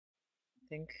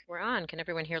think we're on. Can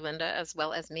everyone hear Linda as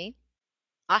well as me?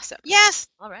 Awesome. Yes.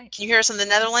 All right. Can you hear us in the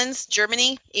Netherlands,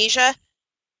 Germany, Asia,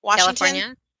 Washington?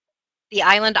 California, the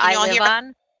island Can I you all live hear?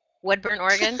 on, Woodburn,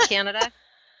 Oregon, Canada.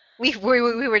 We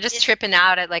were just It, tripping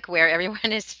out at like where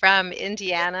everyone is from,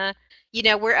 Indiana. You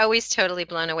know, we're always totally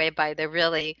blown away by the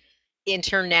really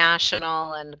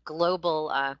international and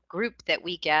global group that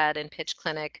we get in Pitch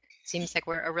Clinic. Seems like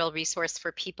we're a real resource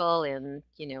for people in,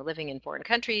 living in foreign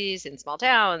countries, in small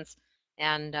towns,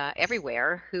 and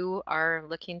everywhere who are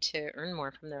looking to earn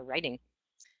more from their writing.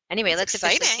 Anyway, it's let's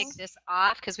officially kick exciting. this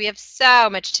off because we have so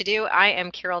much to do. I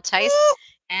am Carol Tice, Woo,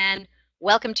 and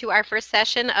welcome to our first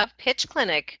session of Pitch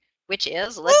Clinic, which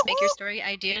is woo, Let's Make Your woo. Story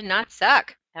Idea Not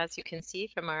Suck, as you can see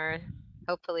from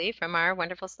hopefully, from our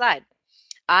wonderful slide.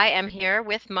 I am here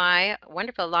with my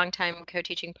wonderful longtime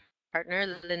co-teaching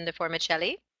partner, Linda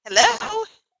Formicelli. Hello.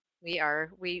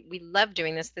 We love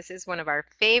doing this. This is one of our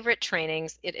favorite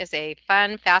trainings. It is a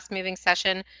fun, fast-moving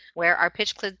session where our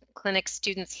Clinic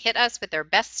students hit us with their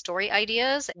best story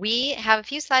ideas. We have a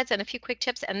few slides and a few quick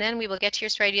tips, and then we will get to your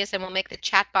story ideas, and we'll make the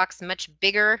chat box much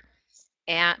bigger.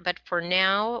 But for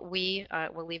now, we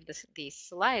will leave the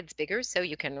slides bigger so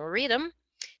you can read them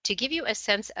to give you a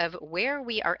sense of where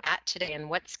we are at today and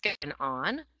what's going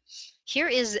on. Here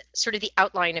is sort of the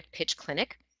outline of Pitch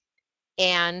Clinic,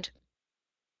 and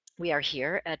we are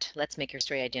here at Let's Make Your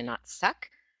Story Idea Not Suck.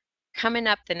 Coming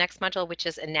up, the next module, which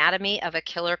is Anatomy of a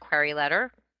Killer Query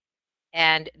Letter.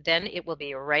 And then it will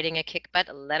be Writing a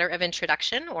Kick-Butt Letter of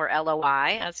Introduction, or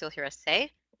LOI, as you'll hear us say.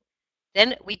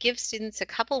 Then we give students a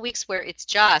couple weeks where it's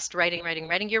just writing, writing,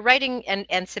 writing. You're writing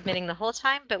and submitting the whole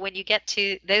time, but when you get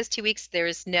to those 2 weeks,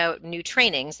 there's no new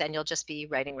trainings, and you'll just be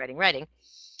writing, writing, writing.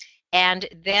 And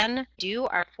then do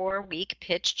our 4-week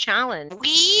pitch challenge.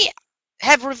 We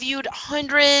have reviewed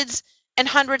hundreds and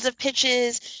hundreds of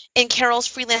pitches in Carol's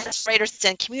Freelance Writers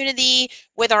and community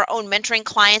with our own mentoring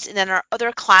clients and then our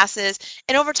other classes.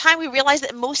 And over time, we realized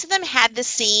that most of them had the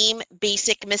same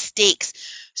basic mistakes.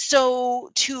 So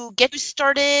to get you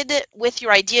started with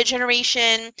your idea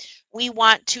generation, we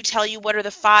want to tell you what are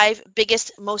the 5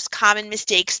 biggest, most common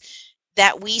mistakes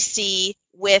that we see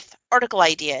with article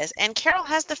ideas. And Carol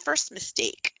has the first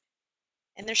mistake.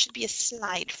 And there should be a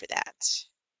slide for that.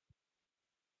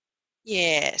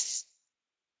 Yes.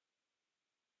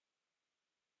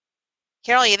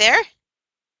 Carol, you there?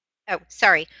 Oh,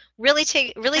 sorry. Really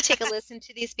take a listen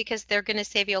to these because they're going to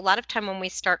save you a lot of time when we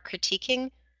start critiquing,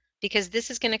 because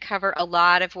this is going to cover a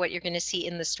lot of what you're going to see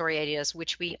in the story ideas,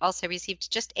 which we also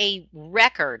received just a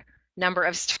record number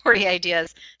of story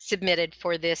ideas submitted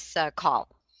for this call.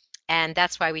 And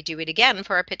that's why we do it again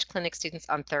for our Pitch Clinic students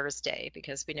on Thursday,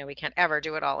 because we know we can't ever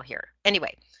do it all here.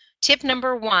 Anyway, tip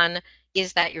number 1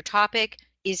 is that your topic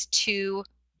is too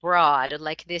broad.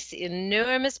 Like this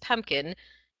enormous pumpkin,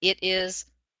 it is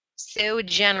so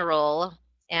general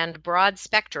and broad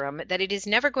spectrum that it is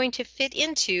never going to fit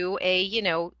into a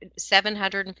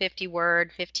 750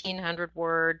 word, 1500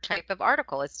 word type of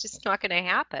article. It's just not going to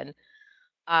happen.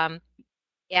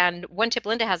 And one tip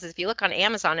Linda has is if you look on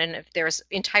Amazon and if there's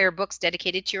entire books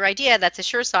dedicated to your idea, that's a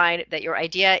sure sign that your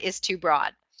idea is too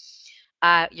broad.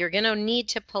 You're going to need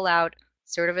to pull out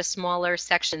sort of a smaller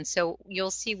section. So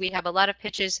you'll see we have a lot of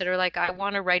pitches that are like, I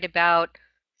want to write about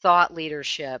thought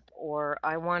leadership, or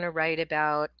I want to write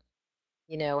about,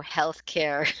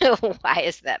 healthcare. Why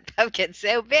is that pumpkin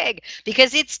so big?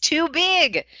 Because it's too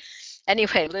big.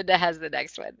 Anyway, Linda has the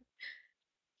next one.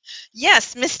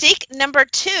 Yes, mistake number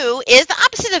 2 is the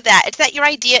opposite of that. It's that your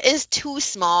idea is too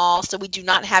small, so we do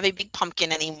not have a big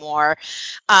pumpkin anymore.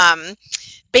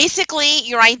 Basically,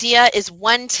 your idea is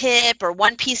one tip or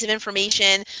one piece of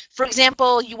information. For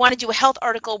example, you want to do a health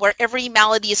article where every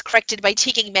malady is corrected by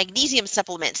taking magnesium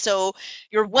supplements. So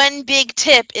your one big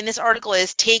tip in this article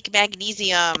is take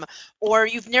magnesium, or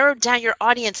you've narrowed down your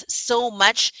audience so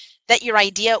much that your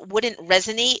idea wouldn't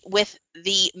resonate with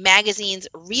the magazine's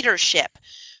readership.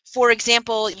 For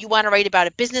example, you want to write about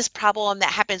a business problem that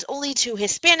happens only to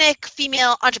Hispanic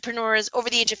female entrepreneurs over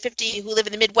the age of 50 who live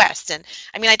in the Midwest. And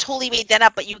I mean, I totally made that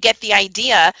up, but you get the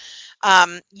idea.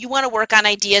 You want to work on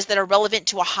ideas that are relevant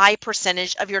to a high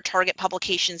percentage of your target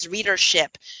publication's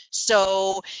readership.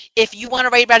 So if you want to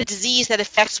write about a disease that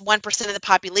affects 1% of the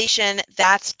population,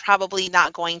 that's probably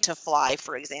not going to fly,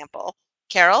 for example.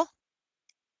 Carol?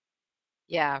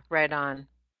 Yeah, right on.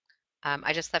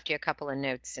 I just left you a couple of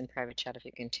notes in private chat if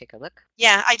you can take a look.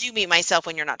 Yeah, I do mute myself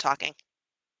when you're not talking.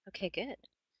 Okay, good.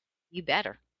 You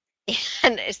better.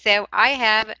 And so I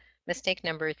have mistake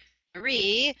number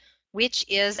 3, which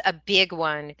is a big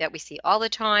one that we see all the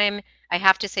time. I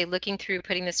have to say, looking through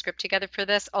putting the script together for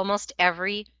this, almost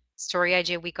every story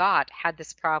idea we got had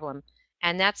this problem.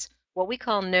 And that's what we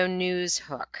call no news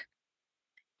hook.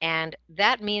 And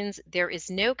that means there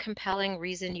is no compelling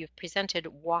reason you've presented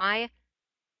why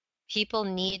people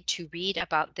need to read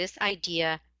about this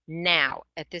idea now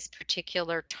at this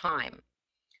particular time.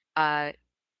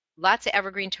 Lots of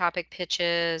evergreen topic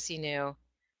pitches,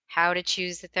 how to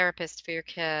choose a therapist for your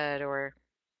kid, or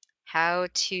how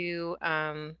to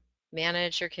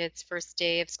manage your kid's first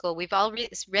day of school. We've all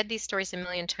read these stories a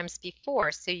million times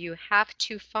before, so you have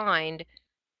to find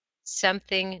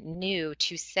something new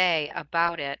to say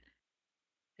about it.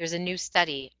 There's a new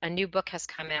study, a new book has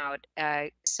come out,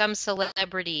 some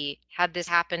celebrity had this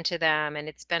happen to them and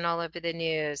it's been all over the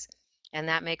news, and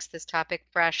that makes this topic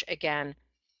fresh again.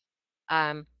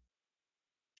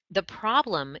 The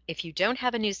problem, if you don't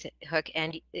have a news hook,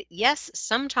 and yes,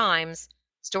 sometimes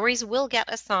stories will get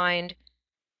assigned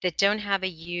that don't have a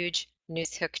huge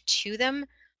news hook to them,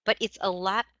 but it's a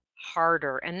lot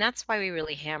harder. And that's why we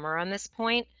really hammer on this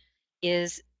point,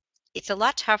 is it's a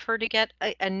lot tougher to get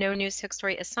a no news hook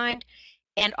story assigned.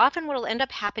 And often what will end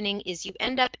up happening is you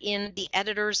end up in the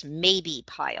editor's maybe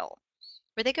pile,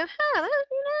 where they go, yeah,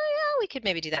 we could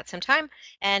maybe do that sometime.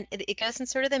 And it goes in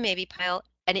sort of the maybe pile,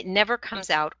 and it never comes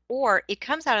out, or it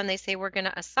comes out and they say, we're going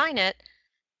to assign it,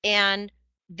 and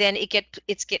then it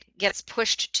gets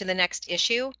pushed to the next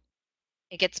issue.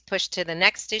 It gets pushed to the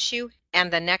next issue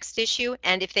and the next issue.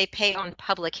 And if they pay on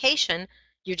publication,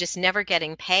 you're just never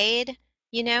getting paid,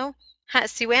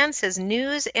 Sue Ann says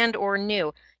news and or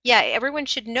new. Yeah, everyone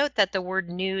should note that the word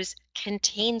news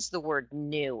contains the word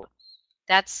new.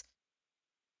 That's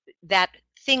that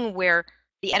thing where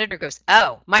the editor goes,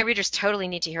 oh, my readers totally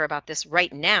need to hear about this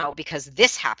right now because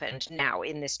this happened now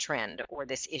in this trend or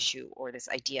this issue or this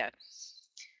idea.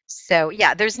 So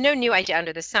yeah, there's no new idea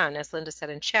under the sun, as Linda said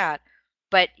in chat,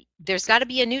 but there's got to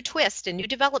be a new twist, a new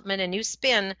development, a new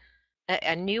spin,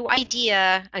 a new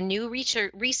idea, a new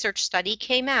research study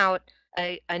came out,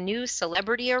 a new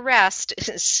celebrity arrest,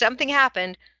 something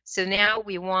happened, so now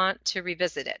we want to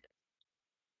revisit it.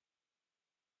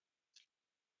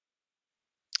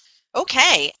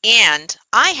 Okay, and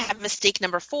I have mistake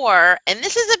number 4, and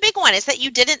this is a big one, is that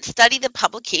you didn't study the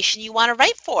publication you want to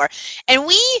write for. And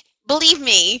believe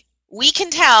me, we can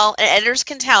tell, and editors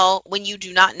can tell, when you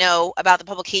do not know about the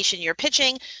publication you're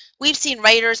pitching. We've seen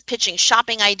writers pitching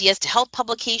shopping ideas to health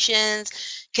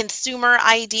publications, consumer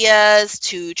ideas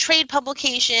to trade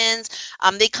publications.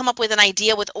 They come up with an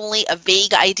idea with only a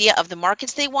vague idea of the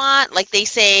markets they want. Like they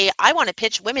say, I want to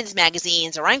pitch women's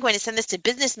magazines, or I'm going to send this to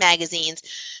business magazines.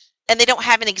 And they don't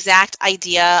have an exact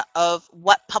idea of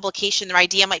what publication their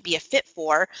idea might be a fit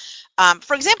for.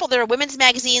 For example, there are women's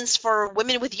magazines for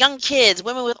women with young kids,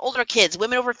 women with older kids,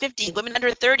 women over 50, women under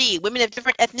 30, women of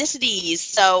different ethnicities.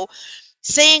 So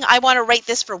saying I want to write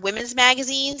this for women's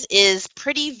magazines is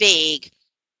pretty vague.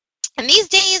 And these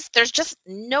days, there's just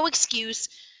no excuse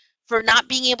for not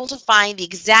being able to find the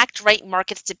exact right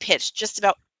markets to pitch. Just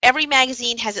about every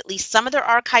magazine has at least some of their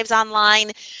archives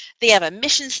online. They have a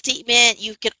mission statement.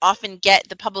 You can often get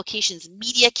the publication's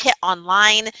media kit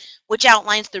online, which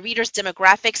outlines the reader's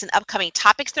demographics and upcoming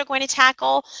topics they're going to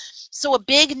tackle. So a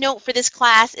big note for this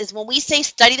class is when we say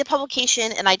study the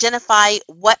publication and identify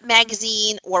what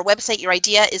magazine or website your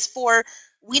idea is for,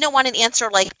 we don't want an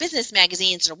answer like business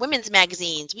magazines or women's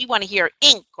magazines. We want to hear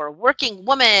Inc. or Working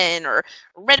Woman or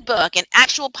Redbook, an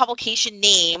actual publication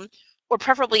name, or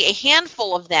preferably a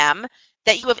handful of them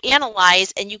that you have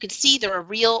analyzed and you can see they're a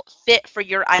real fit for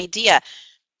your idea.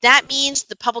 That means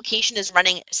the publication is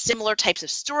running similar types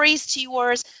of stories to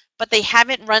yours, but they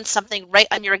haven't run something right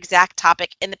on your exact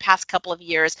topic in the past couple of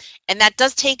years, and that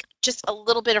does take just a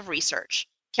little bit of research.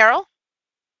 Carol?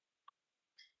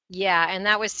 Yeah, and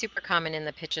that was super common in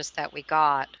the pitches that we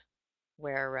got,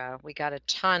 where we got a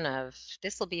ton of,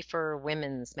 this will be for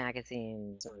women's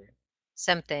magazines or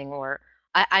something, or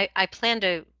I plan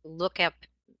to look up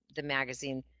the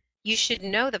magazine. You should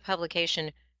know the publication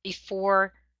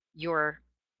before you're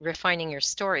refining your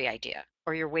story idea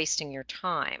or you're wasting your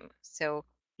time. So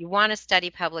you want to study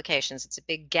publications. It's a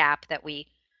big gap that we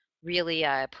really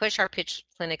push our pitch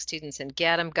clinic students and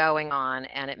get them going on,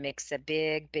 and it makes a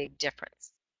big, big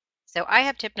difference. So I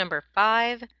have tip number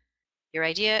 5. Your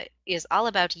idea is all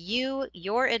about you,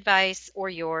 your advice, or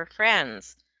your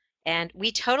friends. And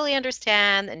we totally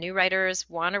understand that new writers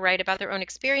want to write about their own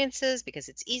experiences because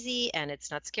it's easy and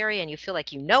it's not scary and you feel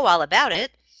like you know all about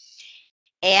it.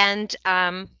 And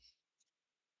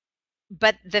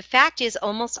but the fact is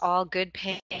almost all good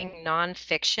paying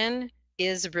nonfiction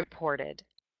is reported.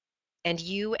 And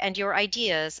you and your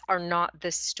ideas are not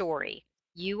the story.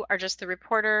 You are just the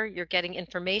reporter. You're getting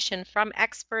information from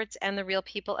experts and the real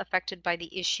people affected by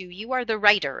the issue. You are the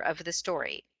writer of the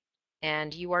story.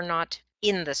 and you are not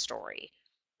in the story.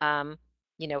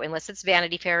 You know, unless it's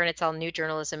Vanity Fair and it's all new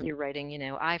journalism, you're writing, you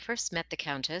know, I first met the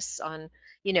Countess on,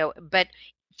 you know, but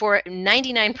for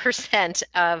 99%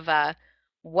 of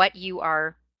what you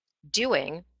are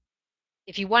doing,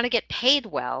 if you want to get paid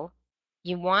well,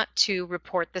 you want to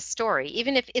report the story,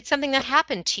 even if it's something that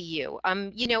happened to you.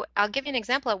 You know, I'll give you an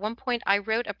example. At one point, I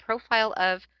wrote a profile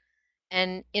of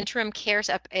an interim care,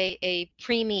 a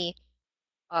preemie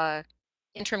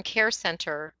interim care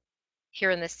center here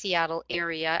in the Seattle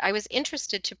area. I was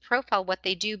interested to profile what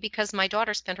they do because my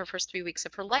daughter spent her first 3 weeks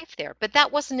of her life there, but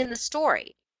that wasn't in the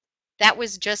story. That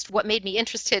was just what made me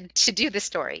interested to do the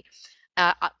story.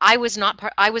 I was not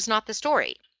the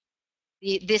story.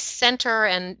 This center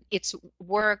and its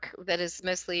work that is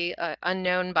mostly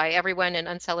unknown by everyone and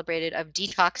uncelebrated of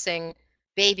detoxing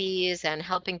babies and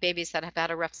helping babies that have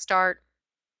had a rough start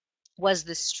was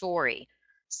the story.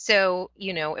 So,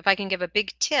 you know, if I can give a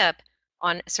big tip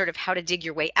on sort of how to dig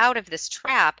your way out of this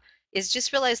trap, is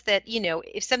just realize that, you know,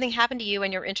 if something happened to you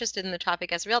and you're interested in the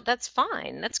topic as real, that's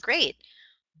fine, that's great.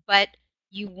 But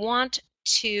you want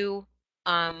to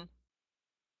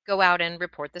go out and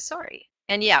report the story.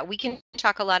 And yeah, we can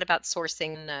talk a lot about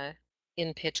sourcing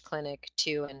in Pitch Clinic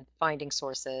too, and finding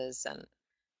sources,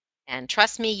 and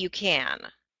trust me, you can.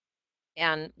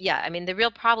 And yeah, I mean, the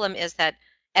real problem is that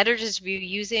editors view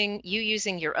using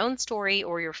your own story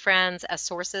or your friends as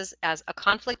sources as a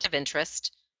conflict of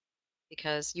interest,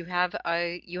 because you have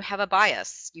a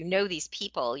bias. You know these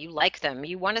people, you like them,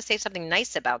 you want to say something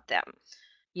nice about them,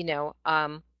 you know,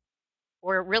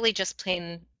 or really just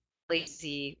plain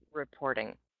lazy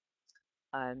reporting.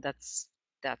 That's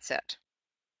it.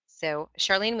 So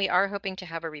Charlene, we are hoping to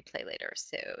have a replay later,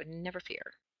 so never fear.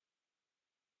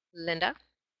 Linda?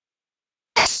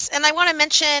 Yes, and I want to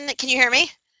mention, can you hear me?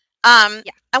 Yeah.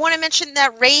 I want to mention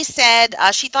that Ray said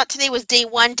she thought today was day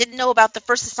one, didn't know about the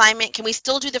first assignment. Can we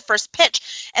still do the first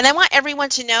pitch? And I want everyone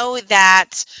to know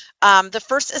that the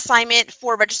first assignment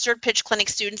for registered Pitch Clinic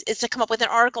students is to come up with an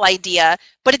article idea,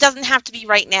 but it doesn't have to be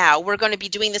right now. We're going to be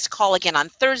doing this call again on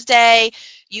Thursday.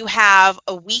 You have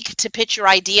a week to pitch your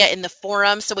idea in the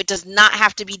forum, so it does not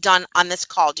have to be done on this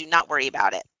call. Do not worry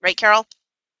about it. Right, Carol?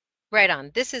 Right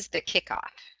on. This is the kickoff.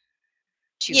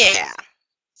 Yeah.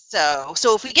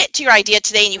 So if we get to your idea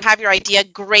today and you have your idea,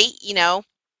 great, you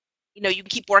can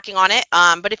keep working on it.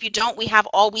 But if you don't, we have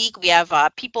all week. We have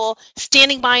people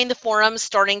standing by in the forum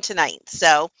starting tonight.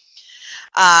 So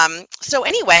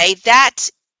anyway, that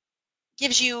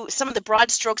gives you some of the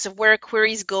broad strokes of where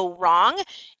queries go wrong.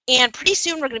 And pretty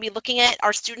soon we're going to be looking at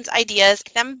our students' ideas,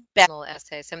 them better. Personal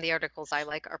essays. Some of the articles I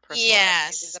like are personal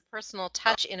Yes. essays. Is a personal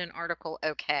touch in an article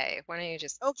okay? Why don't you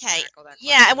just Okay. tackle that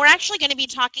Yeah, and we're actually going to be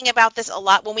talking about this a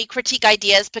lot when we critique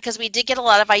ideas, because we did get a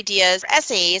lot of ideas for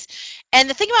essays. And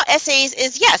the thing about essays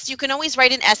is, yes, you can always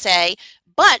write an essay,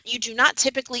 but you do not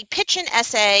typically pitch an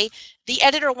essay. The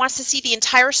editor wants to see the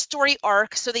entire story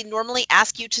arc, so they normally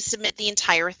ask you to submit the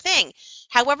entire thing.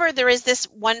 However, there is this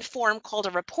one form called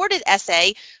a reported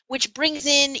essay, which brings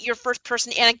in your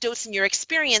first-person anecdotes and your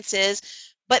experiences,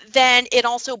 but then it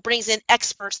also brings in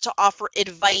experts to offer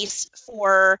advice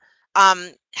for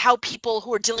how people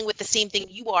who are dealing with the same thing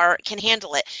you are can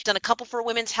handle it. Done a couple for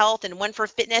women's health and one for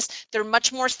fitness. They're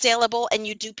much more saleable, and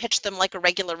you do pitch them like a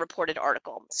regular reported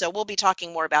article. So we'll be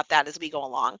talking more about that as we go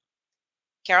along.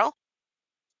 Carol?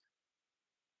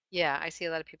 Yeah, I see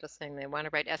a lot of people saying they want to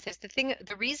write essays.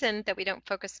 The reason that we don't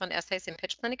focus on essays in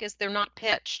Pitch Clinic is they're not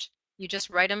pitched. You just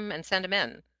write them and send them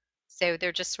in. So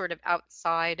they're just sort of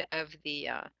outside of the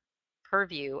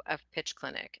purview of Pitch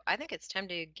Clinic. I think it's time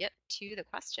to get to the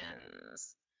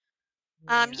questions.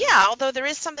 Yeah, although there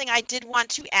is something I did want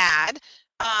to add.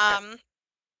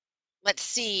 Let's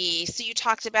see. So you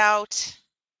talked about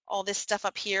all this stuff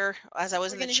up here as I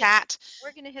was in the chat.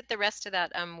 We're going to hit the rest of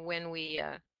that when we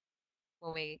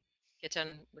get done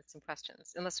with some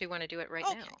questions, unless we want to do it right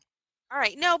now. All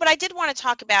right. No, but I did want to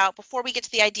talk about, before we get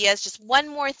to the ideas, just one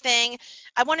more thing.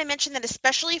 I want to mention that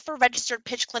especially for registered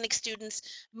Pitch Clinic students,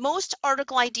 most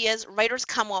article ideas writers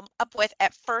come up with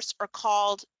at first are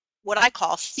called what I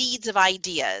call seeds of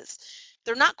ideas.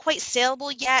 They're not quite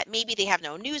saleable yet. Maybe they have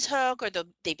no news hook, or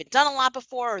they've been done a lot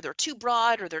before, or they're too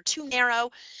broad, or they're too narrow.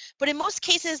 But in most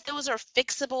cases, those are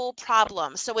fixable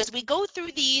problems. So as we go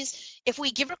through these, if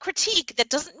we give a critique, that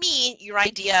doesn't mean your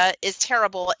idea is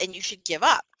terrible and you should give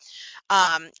up.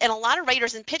 And a lot of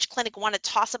writers in Pitch Clinic want to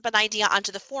toss up an idea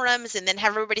onto the forums and then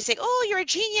have everybody say, oh, you're a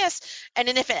genius. And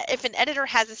then if an editor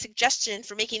has a suggestion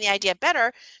for making the idea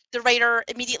better, the writer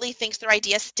immediately thinks their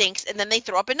idea stinks, and then they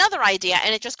throw up another idea,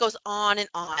 and it just goes on and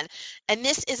on. And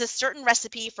this is a certain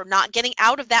recipe for not getting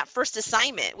out of that first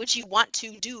assignment, which you want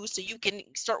to do so you can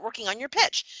start working on your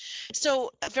pitch.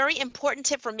 So a very important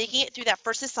tip for making it through that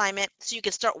first assignment so you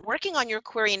can start working on your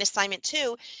query in assignment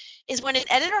 2 is when an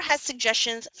editor has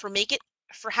suggestions for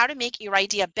how to make your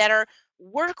idea better,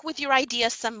 work with your idea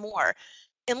some more.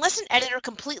 Unless an editor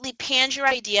completely pans your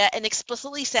idea and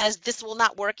explicitly says this will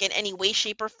not work in any way,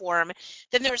 shape, or form,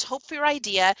 then there's hope for your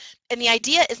idea. And the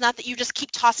idea is not that you just keep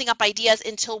tossing up ideas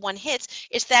until one hits,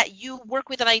 it's that you work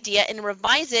with an idea and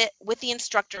revise it with the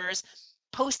instructors,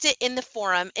 post it in the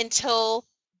forum until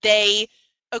they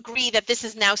agree that this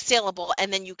is now saleable,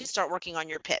 and then you can start working on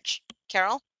your pitch.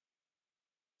 Carol?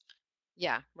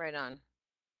 Yeah, right on.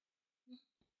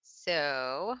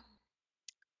 So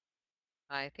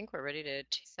I think we're ready to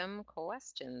take some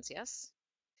questions, yes?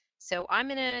 So I'm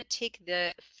going to take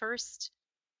the first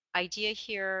idea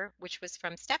here, which was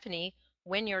from Stephanie.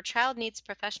 When your child needs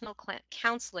professional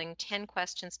counseling, 10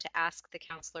 questions to ask the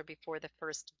counselor before the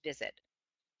first visit.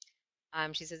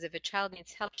 She says, if a child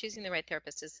needs help choosing the right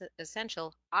therapist is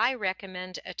essential, I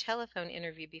recommend a telephone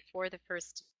interview before the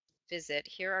first visit.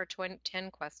 Here are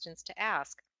 10 questions to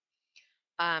ask.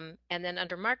 And then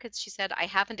under markets, she said, I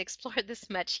haven't explored this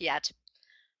much yet,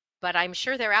 but I'm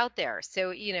sure they're out there.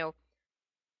 So, you know,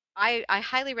 I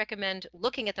highly recommend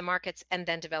looking at the markets and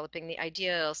then developing the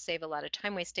idea. It'll save a lot of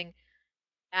time wasting.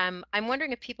 I'm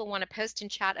wondering if people want to post in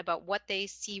chat about what they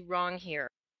see wrong here,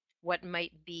 what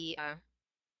might be,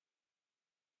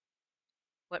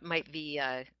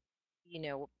 you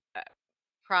know,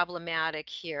 problematic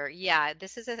here. Yeah,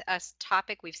 this is a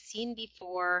topic we've seen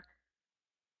before.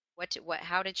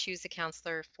 How to choose a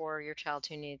counselor for your child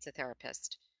who needs a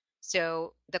therapist.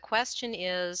 So the question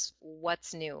is,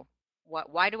 what's new?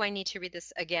 Why do I need to read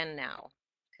this again now?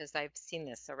 Because I've seen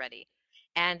this already.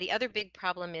 And the other big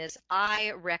problem is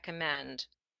I recommend,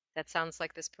 that sounds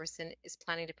like this person is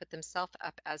planning to put themselves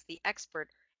up as the expert.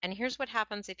 And here's what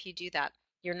happens if you do that.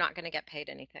 You're not going to get paid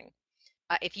anything.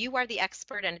 If you are the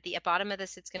expert, and at the bottom of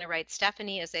this, it's going to write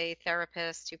Stephanie is a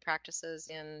therapist who practices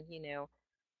in,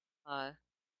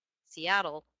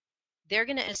 Seattle, they're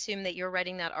going to assume that you're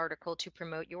writing that article to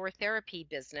promote your therapy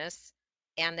business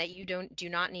and that you do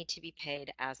not need to be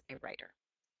paid as a writer.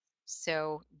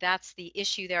 So that's the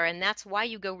issue there, and that's why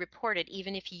you go report it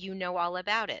even if you know all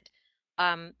about it.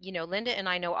 Linda and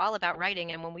I know all about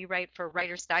writing, and when we write for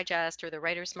Writer's Digest or the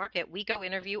Writer's Market, we go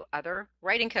interview other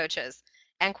writing coaches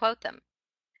and quote them.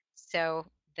 So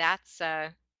that's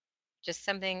just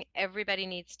something everybody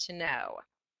needs to know.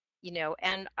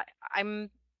 And I'm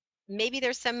maybe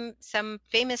there's some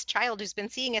famous child who's been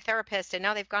seeing a therapist and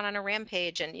now they've gone on a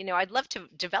rampage, and I'd love to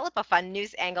develop a fun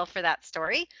news angle for that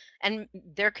story, and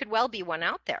there could well be one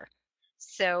out there.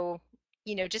 So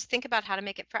just think about how to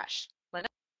make it fresh. Linda?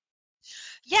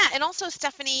 Yeah, and also,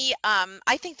 Stephanie,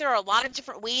 I think there are a lot of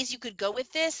different ways you could go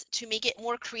with this to make it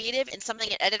more creative and something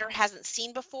an editor hasn't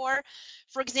seen before.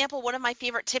 For example, one of my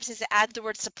favorite tips is to add the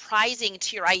word surprising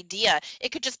to your idea.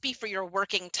 It could just be for your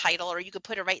working title, or you could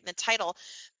put it right in the title.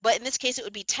 But in this case, it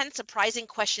would be 10 surprising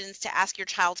questions to ask your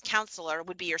child's counselor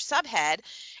would be your subhead.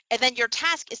 And then your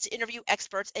task is to interview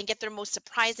experts and get their most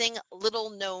surprising little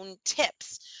known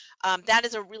tips. That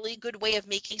is a really good way of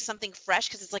making something fresh,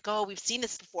 because it's like, oh, we've seen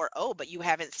this before. Oh, but you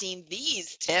haven't seen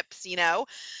these tips,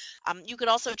 You could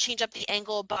also change up the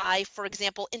angle by, for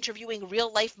example, interviewing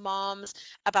real life moms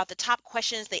about the top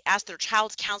questions they ask their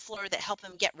child's counselor that help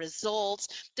them get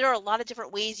results. There are a lot of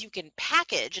different ways you can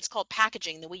package. It's called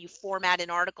packaging, the way you format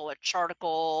an article, a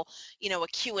charticle, a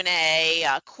Q&A,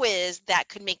 a quiz that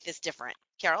could make this different.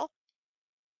 Carol?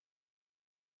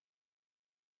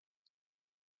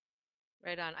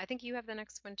 Right on. I think you have the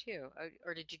next one too.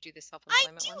 Or did you do the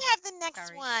self-employment one? I do have the next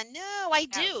Sorry. one. No, I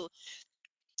do.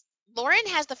 Lauren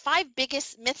has the 5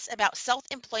 biggest myths about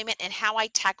self-employment and how I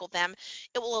tackle them.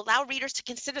 It will allow readers to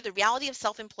consider the reality of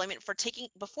self-employment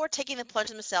before taking the plunge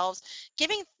themselves,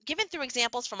 given through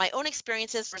examples from my own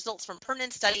experiences, results from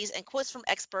pertinent studies, and quotes from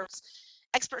expert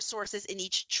sources in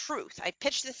each truth. I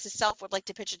pitched this to Self, would like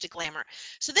to pitch it to Glamour.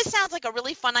 So this sounds like a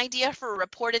really fun idea for a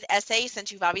reported essay,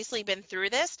 since you've obviously been through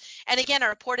this. And again, a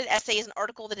reported essay is an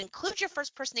article that includes your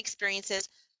first-person experiences,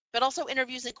 but also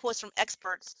interviews and quotes from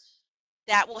experts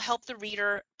that will help the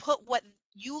reader put what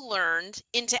you learned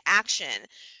into action.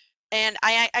 And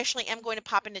I actually am going to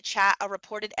pop into chat a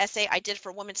reported essay I did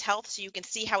for Women's Health so you can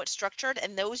see how it's structured.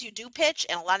 And those you do pitch,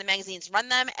 and a lot of magazines run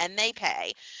them and they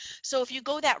pay. So if you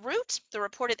go that route, the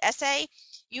reported essay,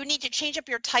 you need to change up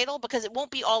your title because it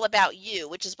won't be all about you,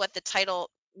 which is what the title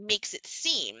makes it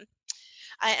seem.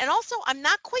 And also, I'm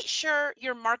not quite sure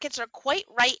your markets are quite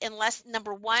right unless,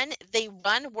 number one, they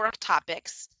run work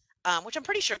topics, which I'm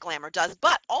pretty sure Glamour does,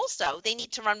 but also they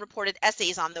need to run reported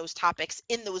essays on those topics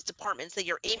in those departments that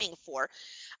you're aiming for.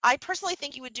 I personally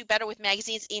think you would do better with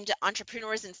magazines aimed at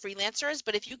entrepreneurs and freelancers,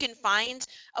 but if you can find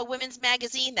a women's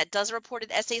magazine that does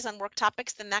reported essays on work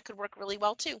topics, then that could work really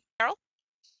well too. Carol?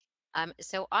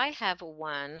 So I have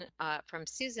one from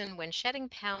Susan. When shedding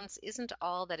pounds isn't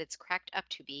all that it's cracked up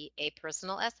to be, a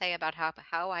personal essay about how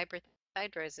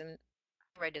hyperthyroidism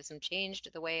changed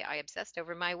the way I obsessed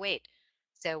over my weight.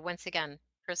 So once again,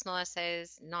 personal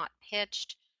essays, not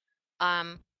pitched.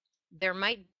 There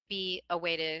might be a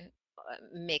way to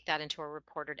make that into a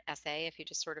reported essay if you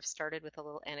just sort of started with a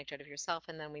little anecdote of yourself,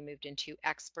 and then we moved into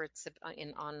experts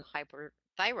on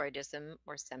hyperthyroidism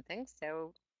or something.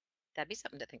 So that'd be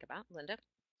something to think about, Linda.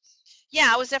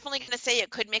 Yeah, I was definitely going to say it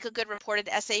could make a good reported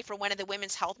essay for one of the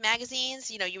women's health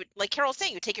magazines. You know, you would, like Carol was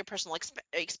saying, you take your personal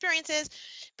experiences,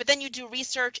 but then you do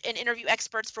research and interview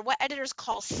experts for what editors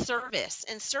call service.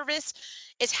 And service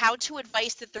is how-to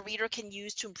advice that the reader can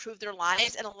use to improve their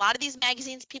lives. And a lot of these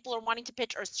magazines people are wanting to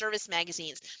pitch are service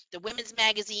magazines. The women's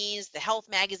magazines, the health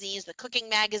magazines, the cooking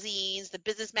magazines, the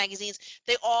business magazines,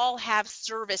 they all have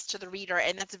service to the reader,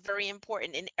 and that's very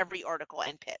important in every article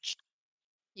and pitch.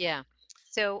 Yeah.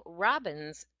 So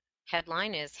Robin's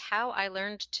headline is How I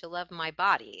Learned to Love My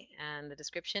Body, and the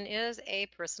description is a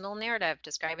personal narrative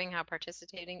describing how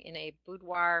participating in a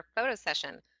boudoir photo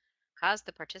session caused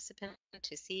the participant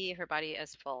to see her body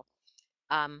as full.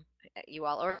 You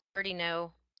all already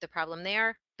know the problem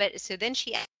there, but so then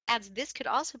she adds, this could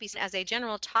also be seen as a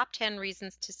general top 10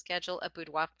 reasons to schedule a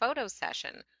boudoir photo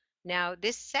session. Now,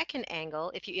 this second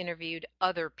angle, if you interviewed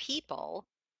other people,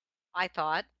 I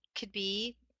thought could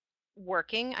be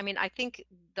working. I mean, I think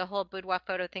the whole boudoir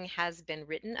photo thing has been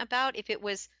written about. If it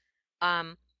was,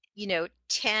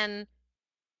 10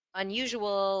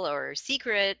 unusual or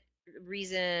secret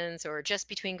reasons or just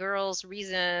between girls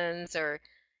reasons, or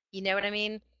you know what I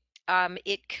mean,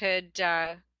 it could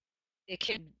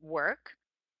work.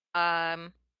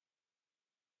 Um,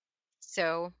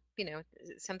 so,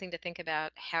 something to think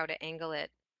about how to angle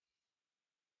it,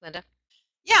 Linda.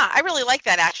 Yeah, I really like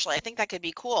that actually. I think that could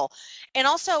be cool. And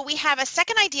also, we have a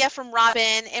second idea from Robin,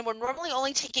 and we're normally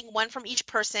only taking one from each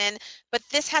person, but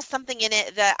this has something in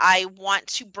it that I want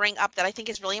to bring up that I think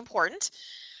is really important.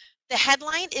 The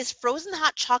headline is Frozen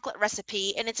Hot Chocolate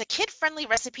Recipe, and it's a kid-friendly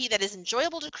recipe that is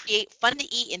enjoyable to create, fun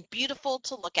to eat, and beautiful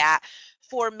to look at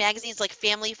for magazines like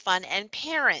Family, Fun, and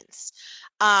Parents.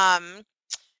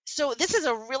 So this is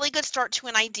a really good start to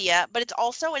an idea, but it's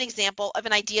also an example of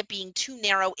an idea being too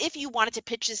narrow. If you wanted to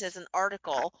pitch this as an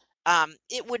article,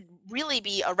 it would really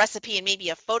be a recipe and maybe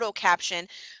a photo caption,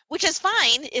 which is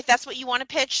fine if that's what you want to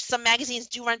pitch. Some magazines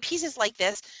do run pieces like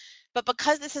this, but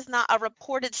because this is not a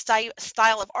reported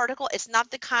style of article, it's not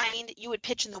the kind you would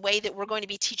pitch in the way that we're going to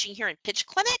be teaching here in Pitch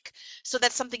Clinic. So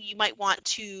that's something you might want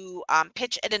to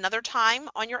pitch at another time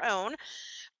on your own.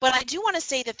 But I do want to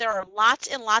say that there are lots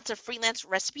and lots of freelance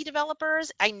recipe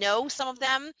developers. I know some of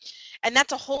them, and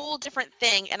that's a whole different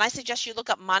thing. And I suggest you look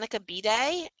up Monica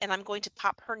Bide, and I'm going to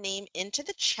pop her name into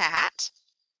the chat.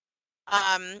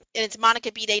 And it's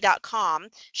monicabide.com.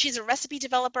 She's a recipe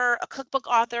developer, a cookbook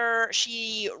author.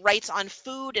 She writes on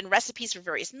food and recipes for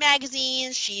various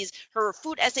magazines. Her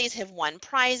food essays have won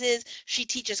prizes. She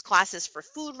teaches classes for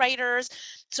food writers.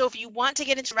 So if you want to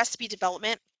get into recipe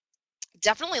development,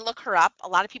 definitely look her up. A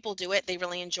lot of people do it. They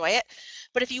really enjoy it.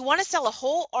 But if you want to sell a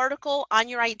whole article on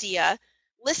your idea,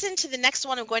 listen to the next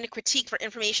one I'm going to critique for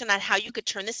information on how you could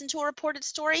turn this into a reported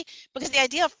story, because the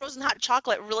idea of frozen hot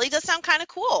chocolate really does sound kind of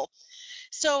cool.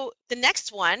 So the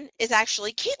next one is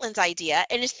actually Caitlin's idea,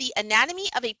 and it's the anatomy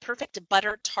of a perfect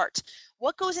butter tart.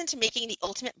 What goes into making the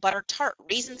ultimate butter tart?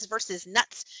 Raisins versus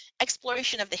nuts,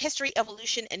 exploration of the history,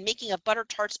 evolution, and making of butter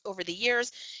tarts over the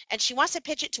years. And she wants to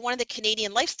pitch it to one of the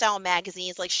Canadian lifestyle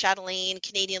magazines like Chatelaine,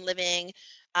 Canadian Living,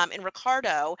 and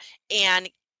Ricardo. And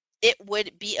it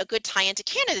would be a good tie into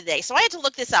Canada Day. So I had to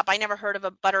look this up. I never heard of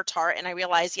a butter tart, and I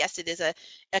realized, yes, it is a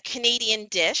Canadian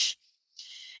dish.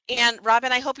 And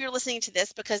Robin, I hope you're listening to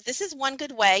this because this is one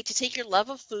good way to take your love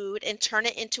of food and turn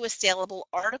it into a saleable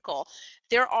article.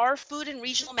 There are food and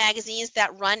regional magazines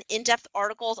that run in-depth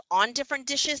articles on different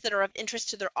dishes that are of interest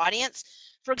to their audience.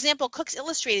 For example, Cooks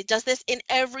Illustrated does this in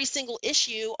every single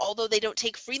issue, although they don't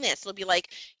take freelance. It'll be like,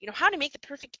 how to make the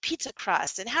perfect pizza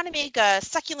crust and how to make a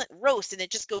succulent roast, and it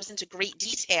just goes into great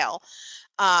detail.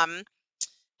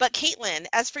 But Caitlin,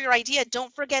 as for your idea,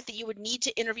 don't forget that you would need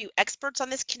to interview experts on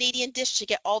this Canadian dish to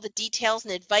get all the details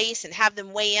and advice and have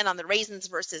them weigh in on the raisins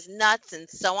versus nuts and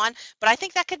so on. But I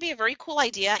think that could be a very cool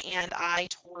idea, and I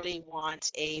totally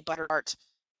want a butter tart.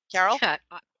 Carol?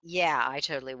 Yeah, I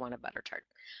totally want a butter tart.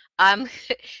 Um,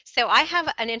 so I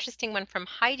have an interesting one from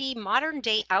Heidi, Modern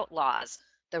Day Outlaws,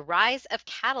 The Rise of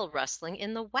Cattle Rustling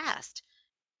in the West.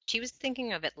 She was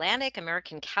thinking of Atlantic,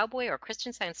 American Cowboy, or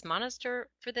Christian Science Monitor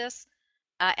for this.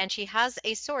 And she has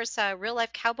a source,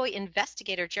 real-life cowboy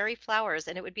investigator Jerry Flowers,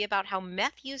 and it would be about how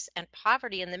meth use and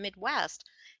poverty in the Midwest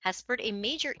has spurred a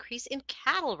major increase in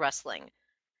cattle rustling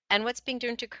and what's being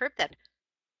done to curb that.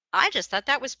 I just thought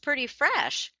that was pretty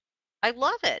fresh. I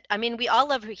love it. I mean, we all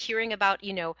love hearing about,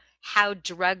 how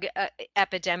drug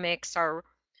epidemics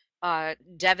are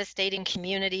devastating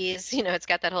communities. It's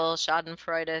got that whole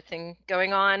Schadenfreude thing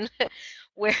going on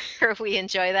where we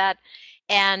enjoy that.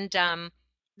 And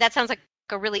that sounds like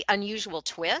a really unusual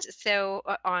twist. So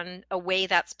on a way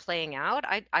that's playing out,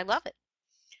 I love it.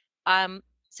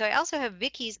 So I also have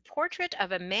Vicky's Portrait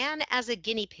of a Man as a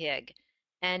Guinea Pig.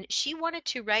 And she wanted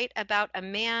to write about a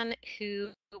man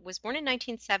who was born in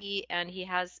 1970 and he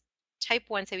has type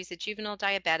 1, so he's a juvenile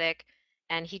diabetic.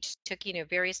 And he took,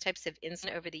 various types of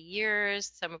insulin over the years,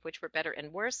 some of which were better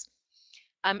and worse.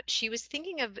 She was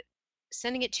thinking of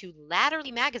sending it to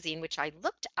Latterly Magazine, which I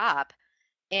looked up,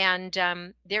 and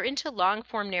they're into long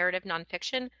form narrative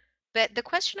nonfiction. But the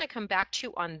question I come back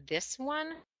to on this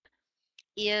one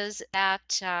is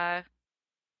that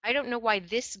I don't know why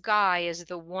this guy is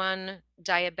the one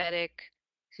diabetic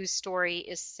whose story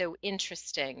is so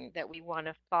interesting that we want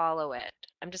to follow it.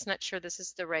 I'm just not sure this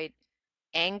is the right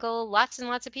angle. Lots and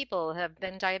lots of people have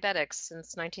been diabetics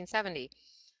since 1970.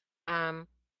 Um,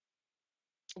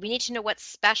 we need to know what's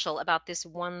special about this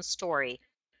one story.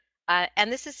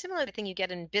 And this is similar to the thing you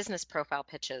get in business profile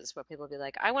pitches where people will be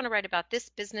like, I want to write about this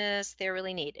business, they're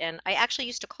really neat. And I actually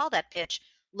used to call that pitch,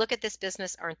 look at this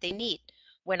business, aren't they neat?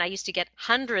 When I used to get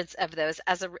hundreds of those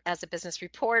as a business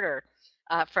reporter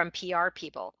from PR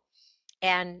people.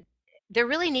 And there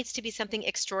really needs to be something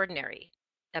extraordinary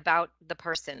about the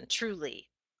person, truly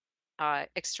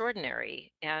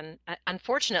extraordinary. And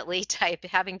unfortunately,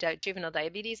 having juvenile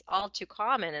diabetes, all too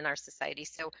common in our society.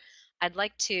 So I'd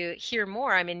like to hear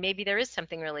more. I mean, maybe there is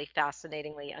something really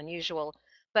fascinatingly unusual.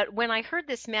 But when I heard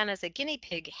this man as a guinea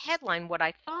pig headline, what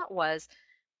I thought was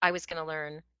I was going to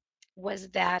learn was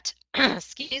that,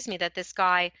 excuse me, that this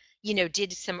guy,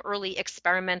 did some early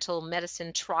experimental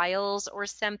medicine trials or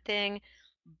something,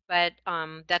 but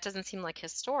that doesn't seem like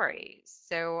his story.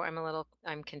 So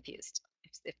I'm confused.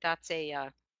 If that's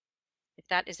if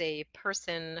that is a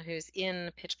person who's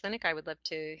in Pitch Clinic, I would love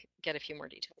to get a few more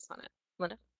details on it.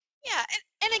 Linda? Yeah,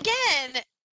 and again,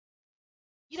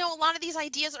 a lot of these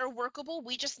ideas are workable.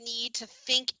 We just need to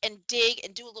think and dig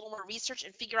and do a little more research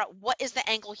and figure out what is the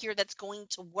angle here that's going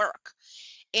to work.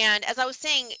 And as I was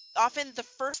saying, often the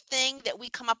first thing that we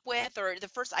come up with or the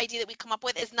first idea that we come up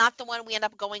with is not the one we end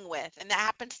up going with. And that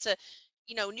happens to,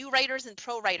 new writers and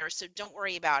pro writers, so don't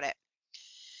worry about it.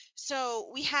 So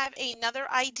we have another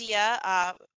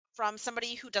idea from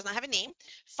somebody who does not have a name.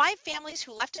 5 families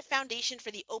who left a foundation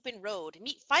for the open road.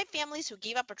 Meet 5 families who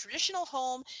gave up a traditional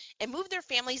home and moved their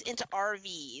families into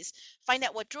RVs. Find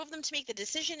out what drove them to make the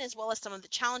decision as well as some of the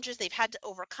challenges they've had to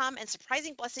overcome and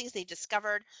surprising blessings they've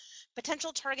discovered.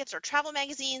 Potential targets are travel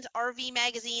magazines, RV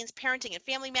magazines, parenting and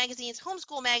family magazines,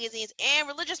 homeschool magazines, and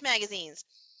religious magazines.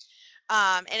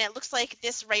 And it looks like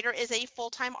this writer is a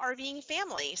full-time RVing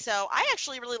family. So I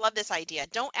actually really love this idea.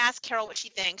 Don't ask Carol what she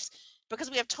thinks because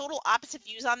we have total opposite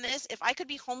views on this. If I could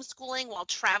be homeschooling while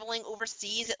traveling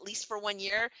overseas at least for 1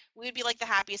 year, we would be like the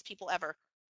happiest people ever.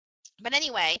 But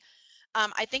anyway,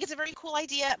 I think it's a very cool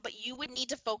idea, but you would need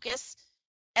to focus,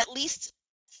 at least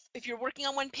if you're working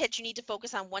on one pitch, you need to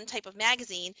focus on one type of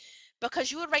magazine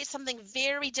because you would write something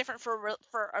very different for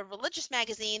a religious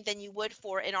magazine than you would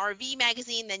for an RV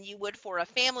magazine, than you would for a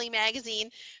family magazine.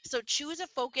 So choose a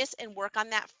focus and work on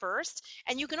that first.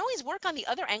 And you can always work on the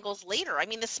other angles later. I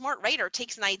mean, the smart writer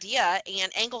takes an idea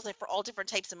and angles it for all different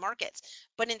types of markets.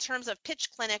 But in terms of Pitch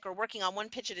Clinic or working on one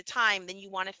pitch at a time, then you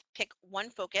want to pick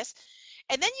one focus.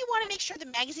 And then you want to make sure the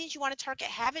magazines you want to target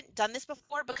haven't done this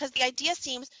before, because the idea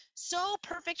seems so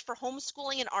perfect for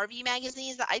homeschooling and RV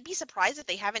magazines that I'd be surprised if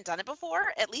they haven't done it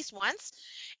before, at least once.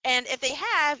 And if they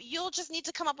have, you'll just need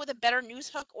to come up with a better news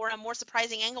hook or a more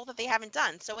surprising angle that they haven't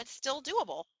done. So it's still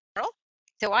doable. Carol?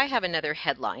 So I have another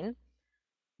headline,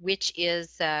 which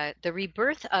is the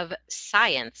rebirth of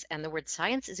science, and the word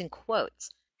science is in quotes,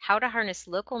 how to harness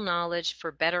local knowledge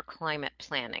for better climate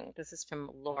planning. This is from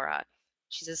Laura.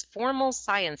 She says, formal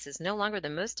science is no longer the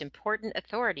most important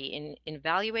authority in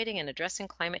evaluating and addressing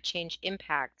climate change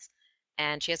impacts.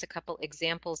 And she has a couple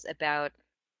examples about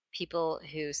people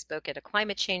who spoke at a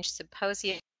climate change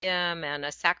symposium and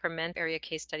a Sacramento area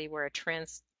case study where a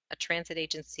transit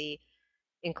agency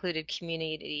included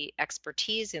community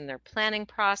expertise in their planning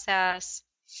process.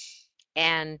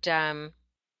 And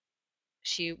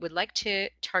she would like to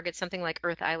target something like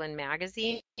Earth Island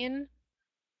Magazine.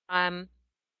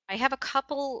 I have a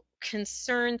couple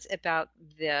concerns about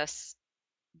this.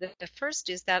 The first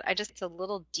is that it's a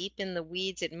little deep in the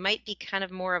weeds. It might be kind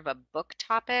of more of a book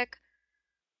topic,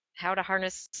 how to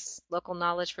harness local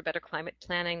knowledge for better climate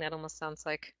planning. That almost sounds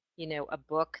like, a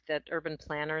book that urban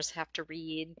planners have to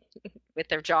read with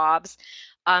their jobs.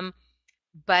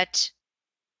 But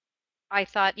I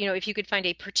thought, if you could find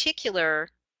a particular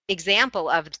example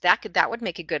of that, that would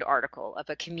make a good article of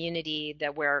a community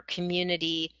where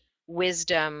community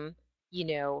wisdom,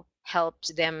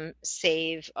 helped them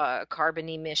save carbon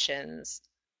emissions.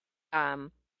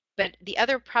 But the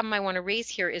other problem I want to raise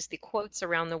here is the quotes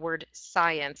around the word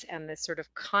science and the sort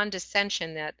of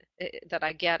condescension that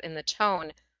I get in the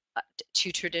tone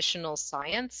to traditional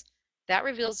science. That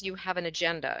reveals you have an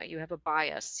agenda, you have a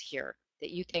bias here,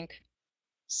 that you think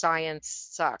science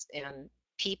sucks and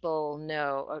people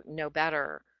know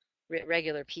better,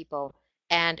 regular people.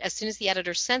 And as soon as the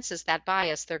editor senses that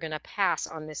bias, they're going to pass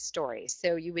on this story.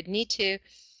 So you would need to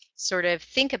sort of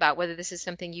think about whether this is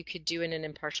something you could do in an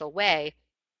impartial way,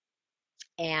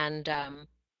 and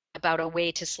about a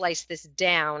way to slice this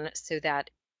down so that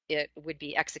it would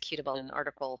be executable in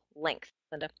article length.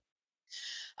 Linda?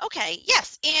 Okay,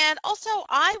 yes. And also,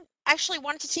 I actually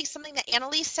wanted to take something that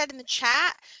Annalise said in the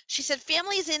chat. She said,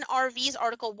 families in RVs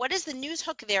article, what is the news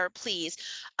hook there, please?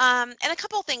 And a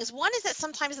couple of things. One is that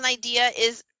sometimes an idea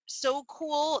is so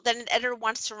cool that an editor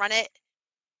wants to run it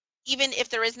even if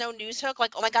there is no news hook,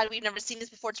 like, oh my God, we've never seen this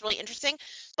before, it's really interesting.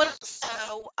 But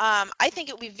also, I think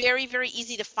it would be very, very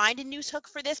easy to find a news hook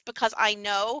for this, because I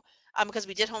know, because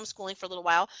we did homeschooling for a little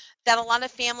while, that a lot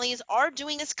of families are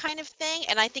doing this kind of thing.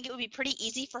 And I think it would be pretty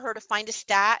easy for her to find a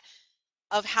stat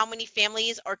of how many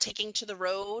families are taking to the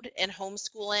road and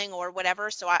homeschooling or whatever.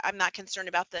 So I'm not concerned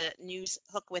about the news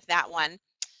hook with that one.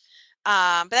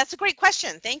 But that's a great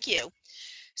question. Thank you.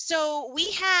 So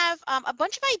we have a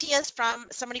bunch of ideas from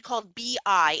somebody called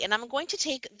BI, and I'm going to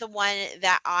take the one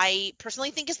that I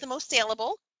personally think is the most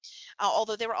saleable,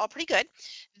 although they were all pretty good.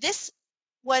 This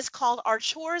was called Are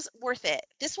Chores Worth It?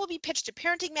 This will be pitched to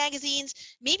parenting magazines,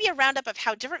 maybe a roundup of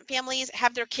how different families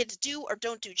have their kids do or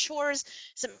don't do chores,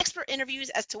 some expert interviews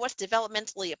as to what's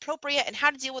developmentally appropriate, and how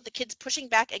to deal with the kids pushing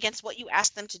back against what you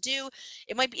ask them to do.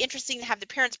 It might be interesting to have the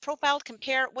parents profiled,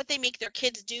 compare what they make their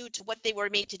kids do to what they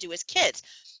were made to do as kids.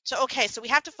 So, okay, so we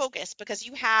have to focus, because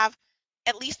you have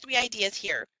at least 3 ideas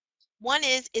here. One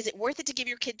is it worth it to give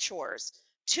your kid chores?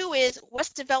 2 is, what's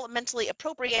developmentally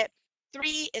appropriate?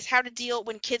 3 is how to deal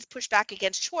when kids push back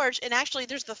against chores. And actually,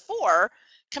 there's the 4,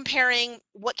 comparing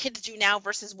what kids do now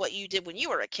versus what you did when you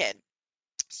were a kid.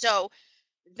 So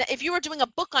if you were doing a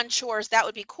book on chores, that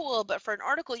would be cool. But for an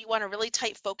article, you want a really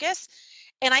tight focus.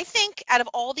 And I think out of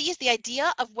all these, the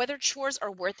idea of whether chores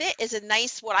are worth it is a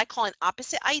nice, what I call an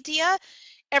opposite idea.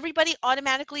 Everybody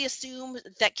automatically assumes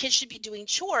that kids should be doing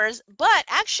chores, but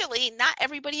actually not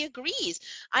everybody agrees.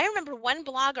 I remember one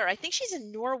blogger, I think she's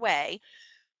in Norway,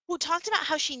 who talked about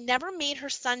how she never made her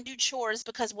son do chores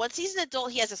because once he's an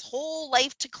adult, he has his whole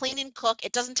life to clean and cook.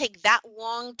 It doesn't take that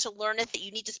long to learn it, that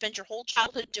you need to spend your whole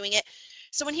childhood doing it.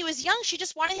 So when he was young, she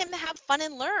just wanted him to have fun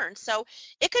and learn. So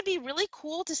it could be really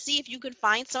cool to see if you could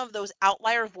find some of those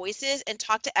outlier voices and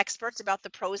talk to experts about the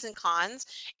pros and cons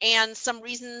and some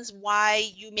reasons why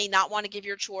you may not want to give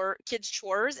your kids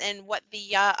chores and what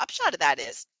the upshot of that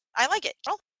is. I like it.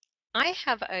 Oh. I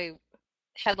have a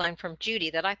headline from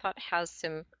Judy that I thought has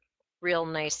some real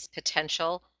nice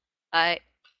potential, but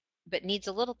needs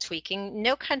a little tweaking.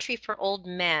 No Country for Old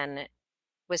Men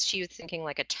she was thinking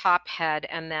like a top head,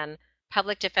 and then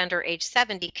public defender age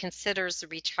 70 considers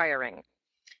retiring.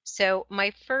 So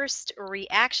my first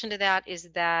reaction to that is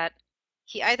that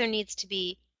he either needs to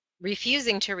be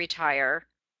refusing to retire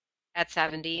at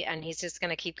 70 and he's just going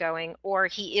to keep going, or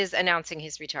he is announcing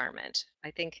his retirement.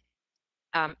 I think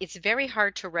It's very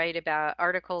hard to write about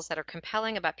articles that are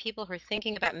compelling about people who are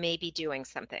thinking about maybe doing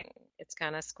something. It's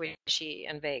kind of squishy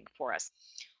and vague for us.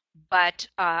 But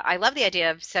I love the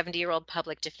idea of 70-year-old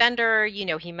public defender. You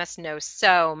know, he must know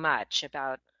so much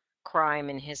about crime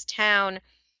in his town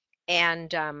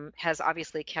and has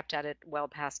obviously kept at it well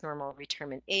past normal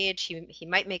retirement age. He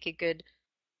might make a good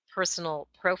personal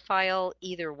profile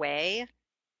either way.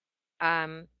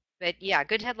 Um, but yeah,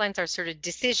 good headlines are sort of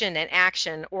decision and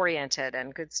action oriented,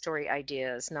 and good story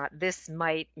ideas, not this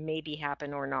might maybe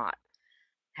happen or not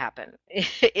happen.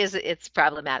 It's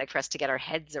problematic for us to get our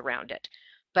heads around it.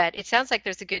 But it sounds like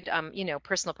there's a good,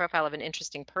 personal profile of an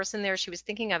interesting person there. She was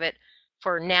thinking of it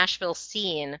for Nashville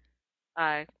Scene.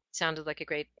 Sounded like a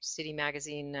great city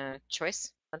magazine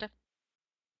choice, Linda.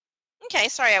 Okay,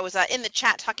 sorry, I was in the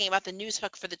chat talking about the news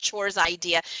hook for the chores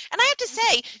idea. And I have to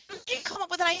say, you can come up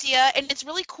with an idea and it's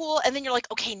really cool, and then you're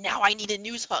like, okay, now I need a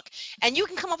news hook. And you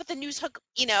can come up with a news hook,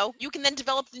 you can then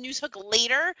develop the news hook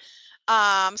later.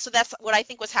 So that's what I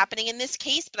think was happening in this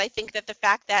case. But I think that the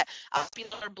fact that a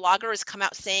popular blogger has come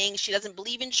out saying she doesn't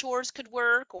believe in chores could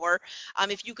work, or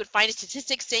if you could find a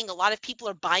statistic saying a lot of people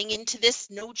are buying into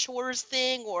this no chores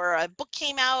thing, or a book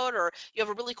came out, or you have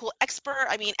a really cool expert,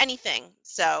 I mean, anything.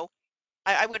 So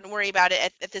I wouldn't worry about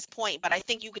it at this point, but I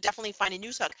think you could definitely find a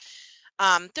news hook.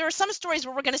 There are some stories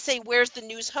where we're going to say, where's the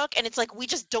news hook? And it's like, we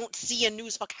just don't see a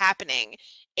news hook happening.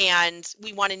 And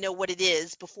we want to know what it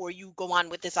is before you go on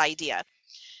with this idea.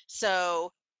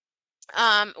 So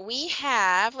we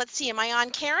have, let's see, am I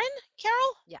on Karen?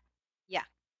 Carol? Yeah, yeah,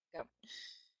 go.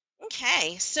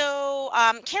 Okay, so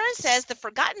Karen says the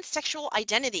forgotten sexual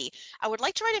identity. I would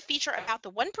like to write a feature about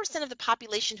the 1% of the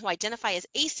population who identify as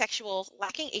asexual,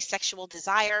 lacking a sexual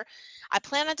desire. I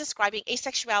plan on describing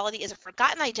asexuality as a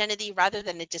forgotten identity rather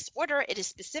than a disorder. It is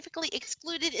specifically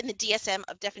excluded in the DSM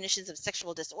of definitions of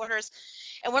sexual disorders,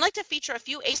 and would like to feature a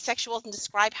few asexuals and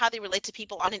describe how they relate to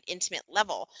people on an intimate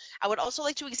level. I would also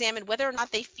like to examine whether or not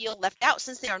they feel left out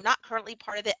since they are not currently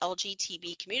part of the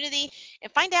LGBT community,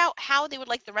 and find out how they would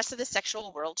like the rest of the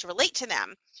sexual world to relate to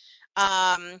them.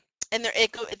 And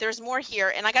there's more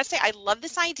here. And I got to say, I love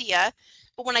this idea.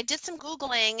 But when I did some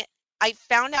Googling, I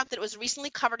found out that it was recently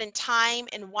covered in Time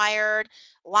and Wired,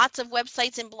 lots of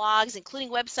websites and blogs, including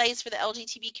websites for the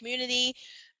LGBT community.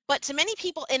 But to many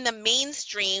people in the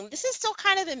mainstream, this is still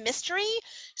kind of a mystery.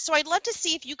 So I'd love to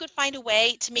see if you could find a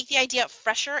way to make the idea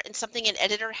fresher and something an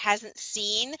editor hasn't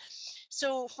seen.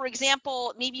 So, for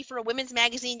example, maybe for a women's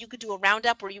magazine, you could do a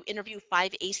roundup where you interview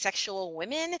 5 asexual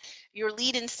women. Your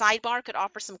lead in sidebar could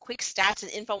offer some quick stats and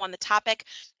info on the topic.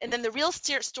 And then the real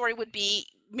story would be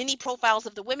mini profiles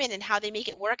of the women and how they make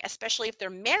it work, especially if they're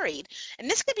married. And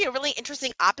this could be a really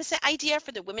interesting opposite idea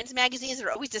for the women's magazines.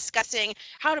 They're always discussing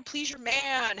how to please your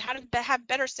man, how to have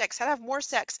better sex, how to have more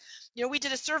sex. We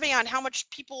did a survey on how much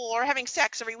people are having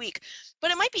sex every week.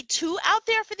 But it might be too out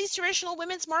there for these traditional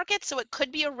women's markets, so it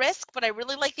could be a risk, but I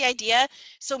really like the idea.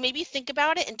 So maybe think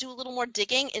about it and do a little more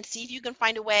digging and see if you can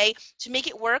find a way to make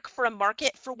it work for a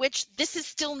market for which this is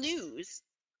still news.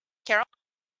 Carol?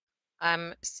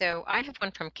 So I have one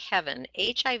from Kevin.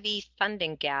 HIV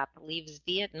funding gap leaves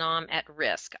Vietnam at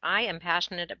risk. I am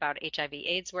passionate about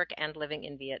HIV/AIDS work and living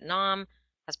in Vietnam.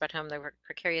 Has brought home the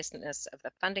precariousness of the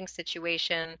funding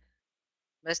situation.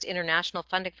 Most international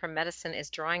funding for medicine is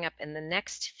drawing up in the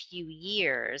next few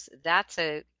years. That's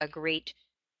a great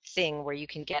thing where you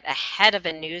can get ahead of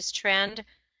a news trend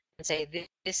and say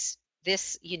this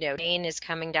train is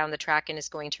coming down the track and is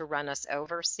going to run us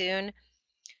over soon.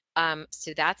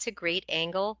 So that's a great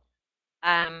angle.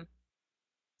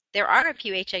 There are a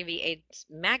few HIV/AIDS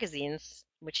magazines,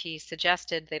 which he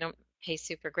suggested. They don't pay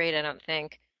super great, I don't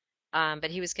think. But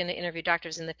he was going to interview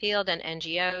doctors in the field and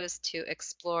NGOs to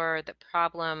explore the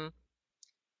problem.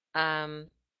 I'm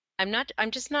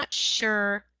just not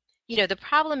sure. The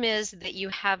problem is that you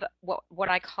have what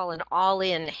I call an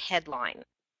all-in headline.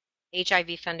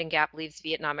 HIV funding gap leaves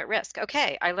Vietnam at risk.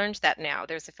 Okay, I learned that now.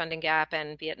 There's a funding gap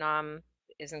and Vietnam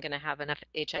isn't going to have enough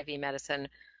HIV medicine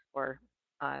or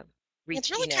reach.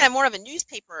 It's really kind of more of a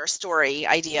newspaper story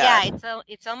idea. Yeah,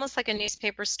 it's almost like a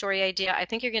newspaper story idea. I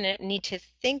think you're going to need to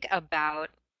think about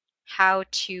how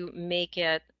to make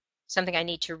it something I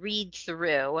need to read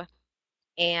through,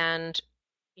 and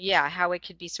yeah, how it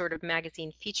could be sort of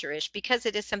magazine feature-ish, because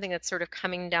it is something that's sort of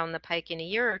coming down the pike in a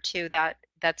year or two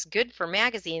that's good for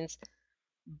magazines,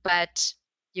 but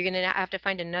you're going to have to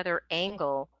find another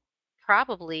angle.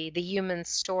 Probably the human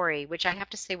story, which I have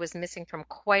to say was missing from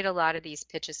quite a lot of these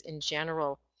pitches in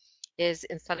general, is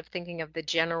instead of thinking of the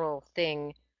general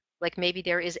thing, like maybe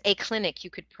there is a clinic you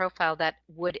could profile that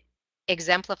would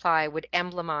exemplify, would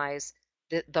emblemize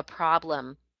the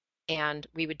problem and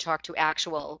we would talk to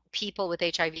actual people with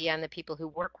HIV and the people who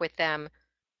work with them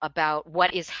about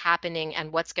what is happening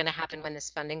and what's going to happen when this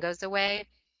funding goes away.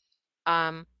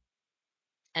 Um,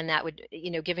 and that would,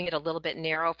 giving it a little bit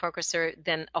narrow focuser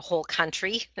than a whole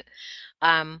country.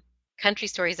 Um, Country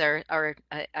stories are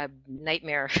a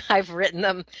nightmare. I've written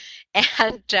them,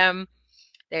 and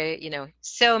there,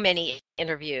 so many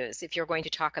interviews if you're going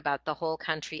to talk about the whole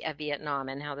country of Vietnam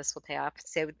and how this will pay off.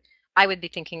 So I would be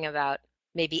thinking about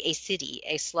maybe a city,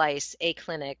 a slice, a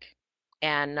clinic,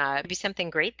 and maybe something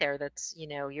great there that's,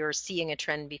 you're seeing a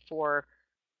trend before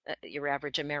your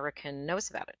average American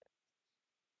knows about it.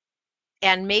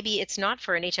 And maybe it's not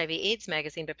for an HIV/AIDS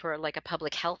magazine, but for like a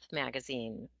public health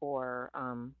magazine or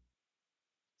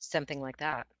something like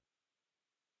that.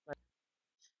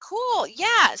 Cool.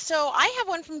 Yeah. So I have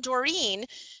one from Doreen.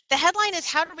 The headline is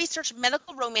How to Research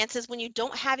Medical Romances When You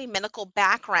Don't Have a Medical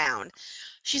Background.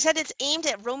 She said it's aimed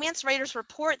at Romance Writers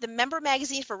Report, the member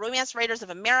magazine for Romance Writers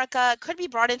of America. Could be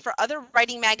brought in for other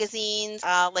writing magazines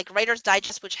like Writer's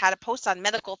Digest, which had a post on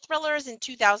medical thrillers in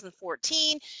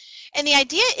 2014. And the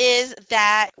idea is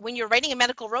that when you're writing a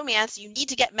medical romance, you need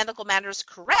to get medical matters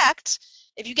correct.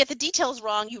 If you get the details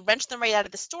wrong, you wrench them right out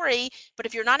of the story. But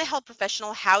if you're not a health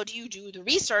professional, how do you do the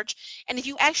research? And if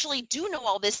you actually do know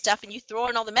all this stuff and you throw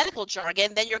in all the medical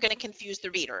jargon, then you're going to confuse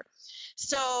the reader.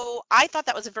 So I thought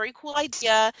that was a very cool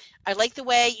idea. I like the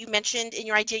way you mentioned in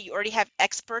your idea you already have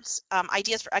experts,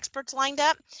 ideas for experts lined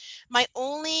up. My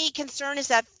only concern is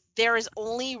that there is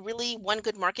only really one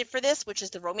good market for this, which is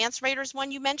the romance writers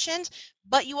one you mentioned.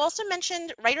 But you also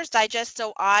mentioned Writer's Digest,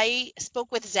 so I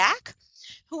spoke with Zach,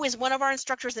 who is one of our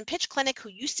instructors in Pitch Clinic, who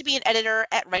used to be an editor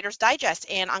at Writer's Digest,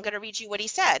 and I'm going to read you what he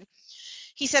said.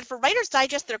 He said, for Writer's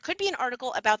Digest, there could be an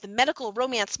article about the medical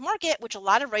romance market, which a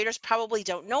lot of writers probably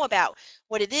don't know about.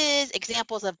 What it is,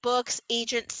 examples of books,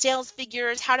 agents, sales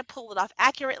figures, how to pull it off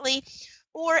accurately,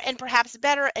 or, and perhaps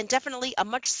better, and definitely a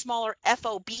much smaller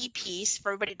FOB piece. For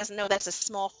everybody who doesn't know, that's a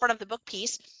small front of the book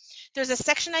piece. There's a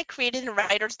section I created in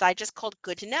Writer's Digest called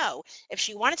Good to Know. If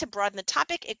she wanted to broaden the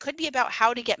topic, it could be about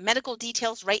how to get medical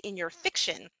details right in your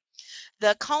fiction.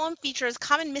 The column features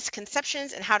common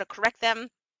misconceptions and how to correct them.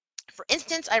 For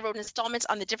instance, I wrote installments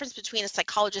on the difference between a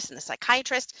psychologist and a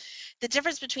psychiatrist, the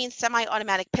difference between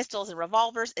semi-automatic pistols and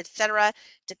revolvers, etc.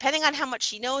 Depending on how much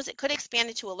she knows, it could expand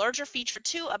into a larger feature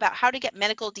too about how to get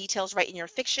medical details right in your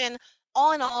fiction.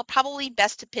 All in all, probably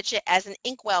best to pitch it as an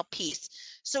Inkwell piece.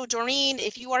 So Doreen,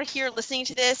 if you are here listening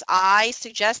to this, I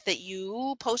suggest that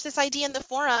you post this idea in the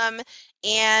forum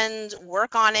and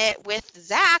work on it with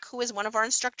Zach, who is one of our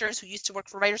instructors who used to work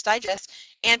for Writer's Digest,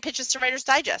 and pitches to Writer's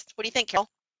Digest. What do you think, Carol?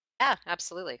 Yeah,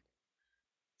 absolutely.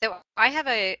 So I have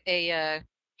a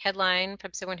headline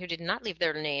from someone who did not leave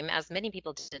their name, as many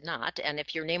people did not. And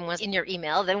if your name was in your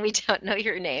email, then we don't know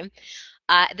your name.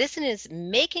 This one is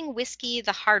Making Whiskey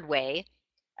the Hard Way,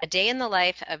 a day in the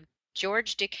life of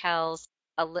George Dickel's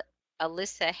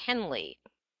Alyssa Henley.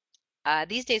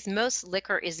 These days, most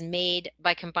liquor is made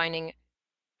by combining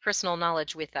personal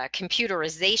knowledge with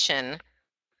computerization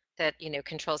that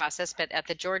controls the process. But at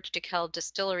the George Dickel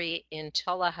Distillery in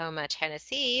Tullahoma,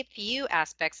 Tennessee, few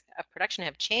aspects of production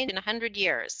have changed in 100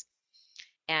 years,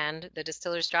 and the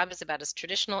distiller's job is about as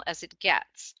traditional as it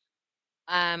gets.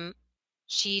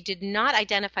 She did not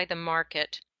identify the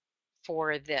market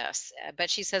for this, but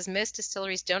she says most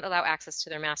distilleries don't allow access to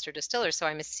their master distillers. So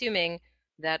I'm assuming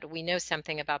that we know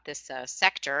something about this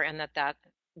sector and that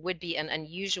would be an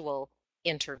unusual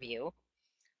interview.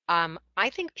 I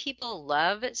think people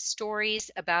love stories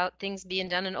about things being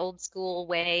done an old school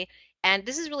way, and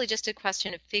this is really just a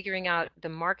question of figuring out the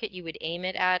market you would aim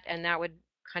it at, and that would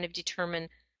kind of determine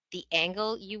the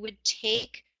angle you would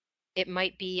take. It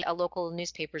might be a local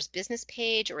newspaper's business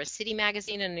page or a city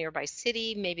magazine in a nearby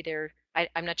city. Maybe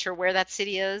I'm not sure where that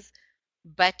city is,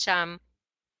 but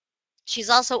she's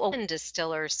also a woman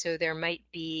distiller, so there might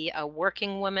be a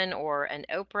working woman or an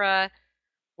Oprah,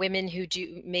 women who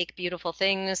do make beautiful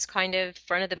things kind of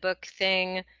front of the book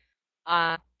thing.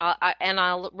 And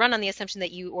I'll run on the assumption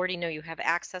that you already know you have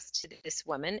access to this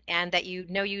woman and that you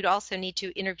know you'd also need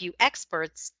to interview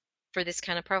experts for this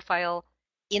kind of profile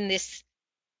in this,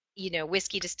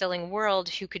 whiskey distilling world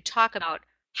who could talk about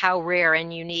how rare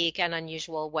and unique and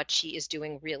unusual what she is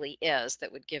doing really is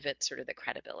that would give it sort of the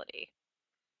credibility.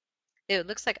 It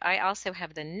looks like I also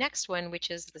have the next one,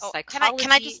 which is the psychology.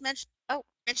 Can I just mention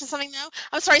something though?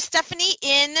 I'm sorry, Stephanie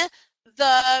in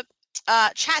the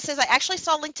chat says, I actually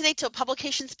saw a link today to a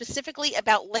publication specifically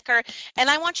about liquor, and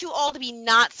I want you all to be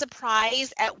not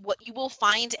surprised at what you will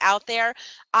find out there.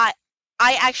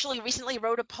 I actually recently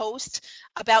wrote a post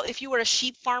about if you were a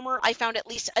sheep farmer, I found at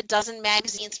least a dozen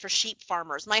magazines for sheep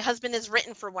farmers. My husband has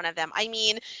written for one of them. I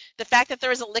mean, the fact that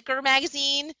there is a liquor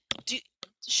magazine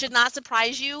should not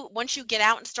surprise you once you get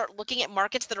out and start looking at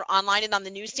markets that are online and on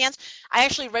the newsstands. I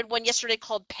actually read one yesterday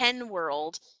called Pen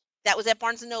World that was at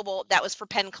Barnes & Noble that was for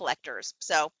pen collectors.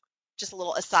 So just a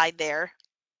little aside there.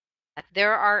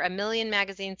 There are a million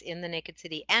magazines in the Naked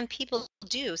City, and people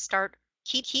do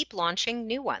keep launching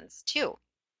new ones too.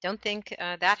 Don't think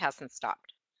that hasn't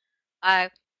stopped.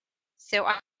 So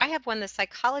I have one, The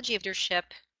Psychology of Leadership,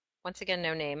 once again,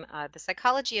 no name, The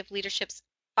Psychology of Leadership's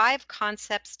 5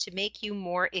 Concepts to Make You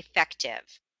More Effective.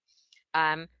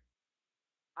 I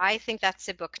think that's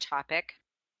a book topic.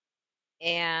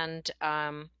 And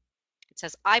it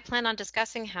says, I plan on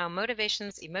discussing how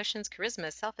motivations, emotions,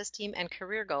 charisma, self-esteem, and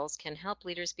career goals can help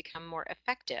leaders become more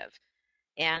effective.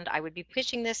 And I would be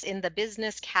pitching this in the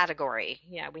business category.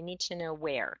 Yeah, we need to know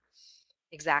where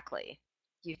exactly.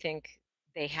 You think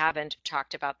they haven't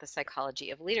talked about the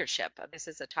psychology of leadership. This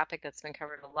is a topic that's been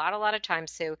covered a lot of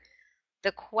times. So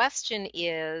the question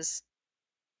is,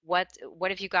 what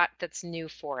have you got that's new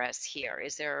for us here?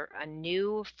 Is there a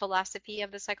new philosophy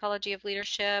of the psychology of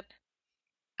leadership?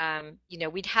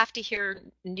 We'd have to hear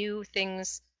new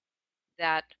things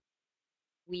that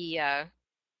we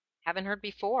haven't heard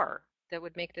before that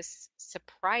would make this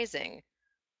surprising.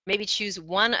 Maybe choose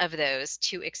one of those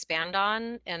to expand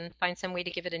on and find some way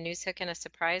to give it a news hook and a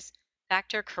surprise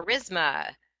factor. Charisma,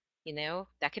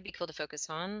 that could be cool to focus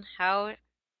on.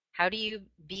 How do you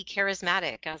be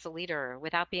charismatic as a leader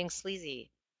without being sleazy?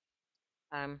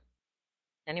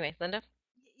 Anyway, Linda?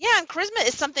 Yeah, and charisma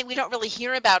is something we don't really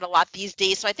hear about a lot these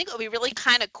days. So I think it would be really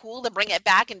kind of cool to bring it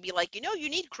back and be like, you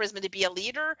need charisma to be a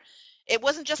leader. It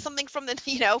wasn't just something from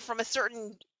from a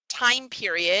certain time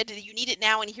period. You need it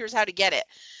now, and here's how to get it.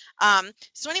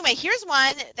 So anyway, here's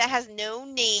one that has no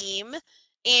name,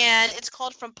 and it's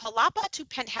called From Palapa to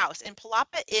Penthouse. And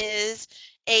Palapa is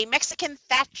a Mexican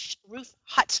thatched roof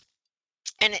hut.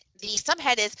 And the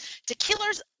subhead is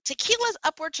Tequila's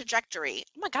upward trajectory.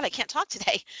 Oh my God, I can't talk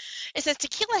today. It says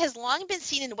tequila has long been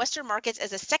seen in Western markets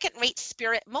as a second-rate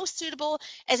spirit, most suitable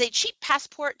as a cheap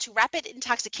passport to rapid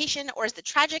intoxication or as the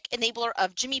tragic enabler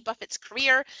of Jimmy Buffett's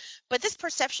career. But this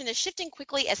perception is shifting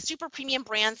quickly as super premium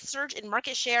brands surge in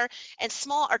market share and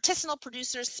small artisanal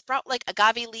producers sprout like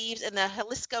agave leaves in the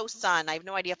Jalisco sun. I have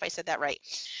no idea if I said that right.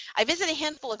 I visited a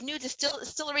handful of new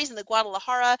distilleries in the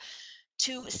Guadalajara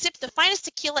to sip the finest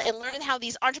tequila and learn how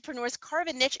these entrepreneurs carve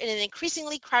a niche in an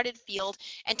increasingly crowded field,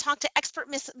 and talk to expert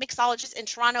mixologists in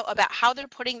Toronto about how they're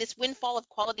putting this windfall of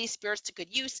quality spirits to good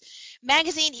use.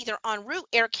 Magazine either en route,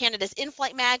 Air Canada's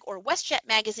In-Flight Mag, or WestJet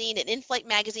Magazine, an in-flight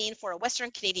magazine for a Western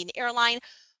Canadian airline.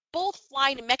 Both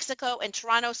fly to Mexico and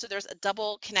Toronto, so there's a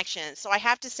double connection. So I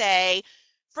have to say,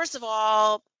 first of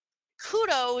all,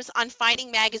 kudos on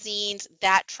finding magazines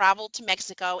that travel to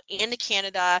Mexico and to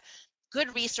Canada.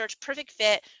 Good research, perfect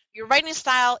fit. Your writing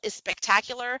style is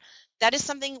spectacular. That is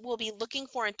something we'll be looking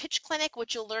for in Pitch Clinic,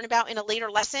 which you'll learn about in a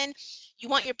later lesson. You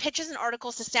want your pitches and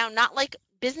articles to sound not like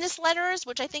business letters,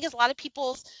 which I think is a lot of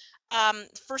people's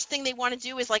first thing they want to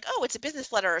do is like, oh, it's a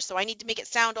business letter, so I need to make it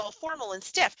sound all formal and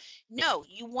stiff. No,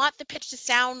 you want the pitch to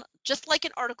sound just like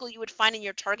an article you would find in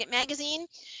your Target magazine,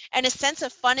 and a sense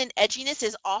of fun and edginess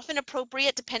is often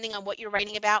appropriate depending on what you're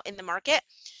writing about in the market.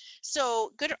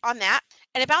 So good on that.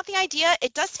 And about the idea,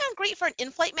 it does sound great for an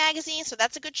in-flight magazine, so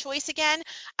that's a good choice again.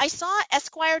 I saw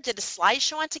Esquire did a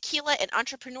slideshow on tequila, and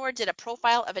Entrepreneur did a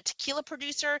profile of a tequila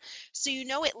producer, so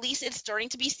at least it's starting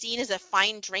to be seen as a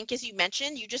fine drink, as you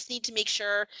mentioned. You just need to make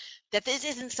sure that this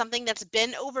isn't something that's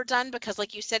been overdone, because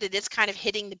like you said, it is kind of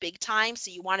hitting the big time, so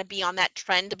you want to be on that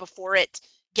trend before it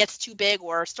gets too big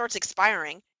or starts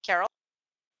expiring. Carol?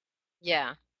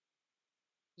 Yeah.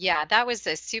 Yeah, that was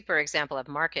a super example of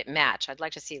market match. I'd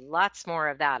like to see lots more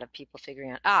of that, of people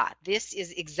figuring out, this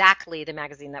is exactly the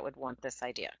magazine that would want this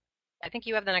idea. I think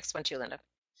you have the next one too, Linda.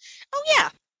 Oh, yeah.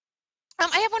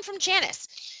 I have one from Janice.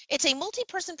 It's a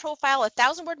multi-person profile,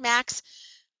 1,000-word max,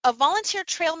 of volunteer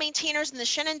trail maintainers in the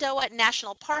Shenandoah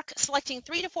National Park, selecting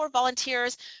 3 to 4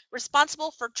 volunteers responsible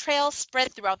for trails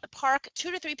spread throughout the park, 2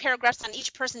 to 3 paragraphs on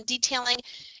each person detailing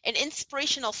an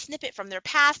inspirational snippet from their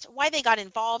past, why they got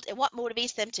involved, and what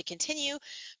motivates them to continue.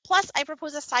 Plus, I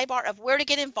propose a sidebar of where to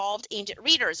get involved aimed at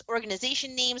readers,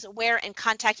 organization names, where, and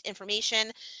contact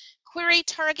information. Query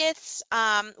targets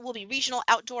will be regional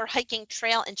outdoor hiking,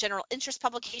 trail, and general interest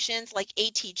publications like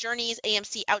AT Journeys,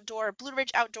 AMC Outdoor, Blue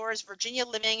Ridge Outdoors, Virginia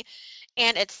Living,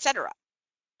 and etc.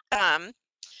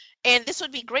 And this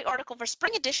would be a great article for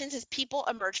spring editions as people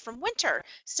emerge from winter.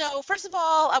 So first of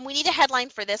all, we need a headline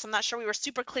for this. I'm not sure we were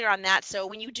super clear on that. So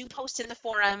when you do post in the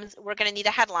forums, we're going to need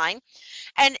a headline.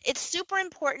 And it's super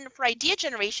important for idea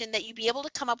generation that you be able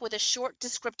to come up with a short,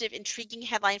 descriptive, intriguing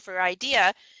headline for your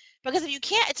idea. Because if you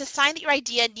can't, it's a sign that your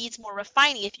idea needs more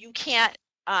refining if you can't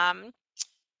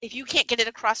get it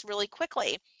across really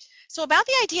quickly. So about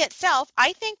the idea itself,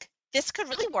 I think this could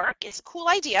really work. It's a cool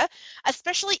idea,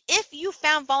 especially if you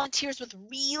found volunteers with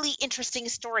really interesting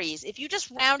stories. If you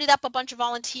just rounded up a bunch of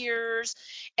volunteers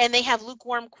and they have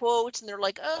lukewarm quotes and they're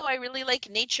like, oh, I really like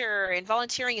nature and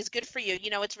volunteering is good for you,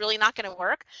 it's really not going to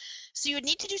work. So you would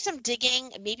need to do some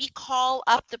digging, maybe call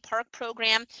up the park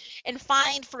program and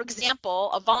find, for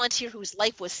example, a volunteer whose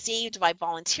life was saved by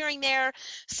volunteering there,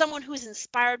 someone who's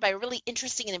inspired by a really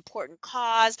interesting and important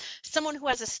cause, someone who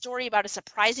has a story about a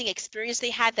surprising experience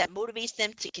they had that motivates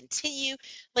them to continue.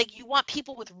 Like, you want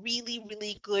people with really,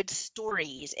 really good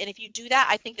stories. And if you do that,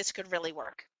 I think this could really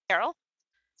work. Carol?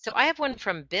 So I have one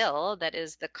from Bill that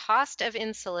is the cost of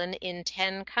insulin in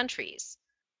 10 countries.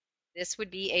 This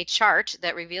would be a chart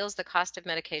that reveals the cost of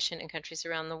medication in countries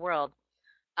around the world.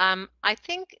 I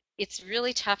think it's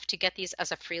really tough to get these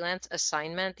as a freelance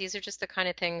assignment. These are just the kind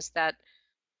of things that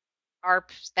our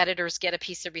editors get a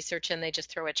piece of research and they just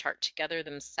throw a chart together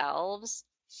themselves.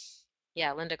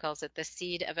 Yeah, Linda calls it the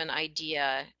seed of an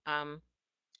idea.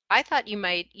 I thought you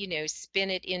might,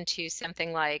 spin it into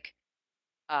something like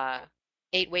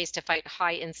 8 ways to fight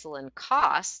high insulin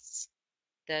costs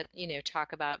that,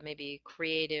 talk about maybe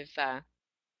creative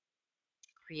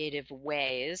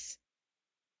ways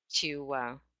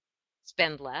to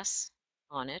spend less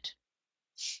on it.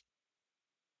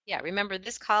 Yeah, remember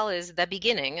this call is the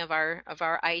beginning of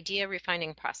our idea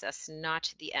refining process,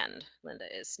 not the end. Linda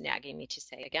is nagging me to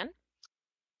say again.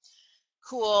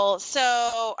 Cool. So,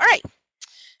 all right.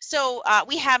 So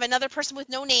we have another person with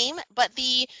no name, but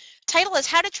the title is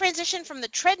How to Transition from the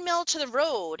Treadmill to the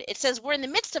Road. It says, we're in the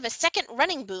midst of a second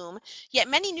running boom, yet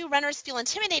many new runners feel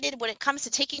intimidated when it comes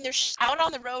to taking their out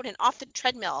on the road and off the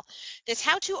treadmill. This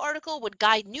how-to article would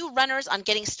guide new runners on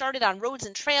getting started on roads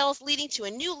and trails, leading to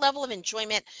a new level of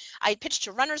enjoyment. I pitched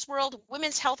to Runner's World,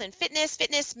 Women's Health and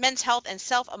Fitness, Men's Health, and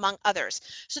Self, among others.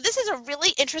 So this is a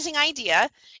really interesting idea.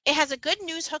 It has a good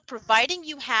news hook, providing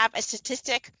you have a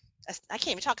statistic, I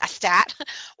can't even talk, a stat,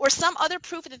 or some other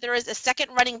proof that there is a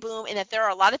second running boom and that there are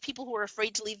a lot of people who are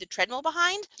afraid to leave the treadmill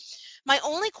behind. My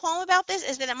only qualm about this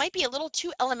is that it might be a little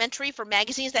too elementary for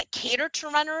magazines that cater to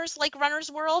runners like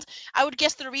Runner's World. I would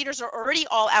guess the readers are already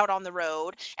all out on the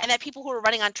road and that people who are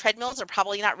running on treadmills are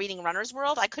probably not reading Runner's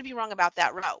World. I could be wrong about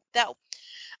that though.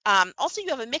 Also, you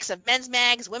have a mix of men's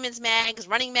mags, women's mags,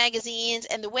 running magazines,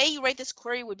 and the way you write this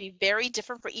query would be very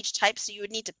different for each type, so you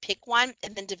would need to pick one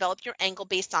and then develop your angle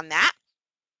based on that.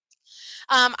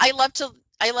 I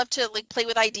love to like play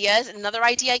with ideas. Another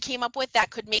idea I came up with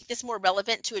that could make this more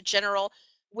relevant to a general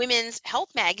women's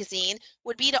health magazine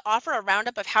would be to offer a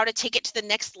roundup of how to take it to the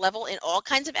next level in all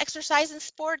kinds of exercise and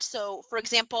sports. So for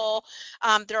example,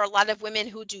 there are a lot of women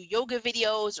who do yoga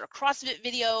videos or CrossFit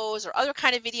videos or other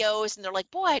kind of videos, and they're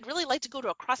like, boy, I'd really like to go to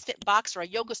a CrossFit box or a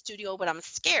yoga studio, but I'm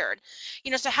scared.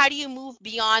 So how do you move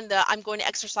beyond the I'm going to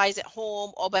exercise at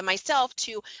home all by myself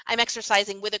to I'm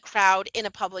exercising with a crowd in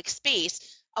a public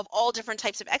space of all different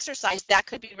types of exercise? That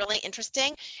could be really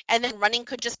interesting. And then running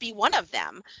could just be one of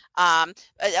them.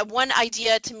 One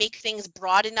idea to make things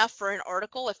broad enough for an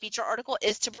article, a feature article,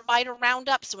 is to provide a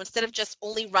roundup. So instead of just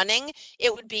only running,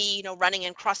 it would be, running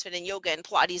and CrossFit and yoga and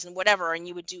Pilates and whatever, and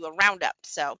you would do a roundup.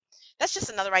 So that's just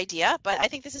another idea, but I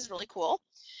think this is really cool.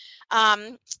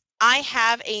 I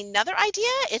have another idea.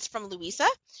 It's from Louisa,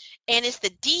 and it's the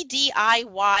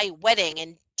DDIY wedding.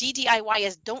 And DDIY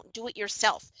is don't do it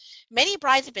yourself. Many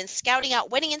brides have been scouting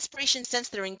out wedding inspiration since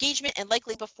their engagement and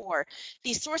likely before.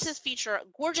 These sources feature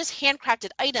gorgeous handcrafted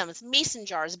items, mason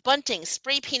jars, bunting,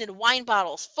 spray-painted wine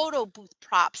bottles, photo booth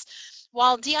props.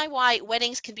 While DIY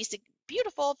weddings can be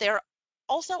beautiful, they're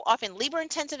also often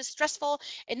labor-intensive, stressful,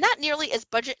 and not nearly as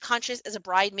budget-conscious as a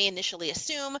bride may initially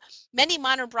assume. Many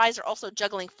modern brides are also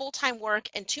juggling full-time work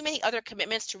and too many other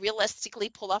commitments to realistically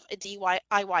pull off a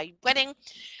DIY wedding.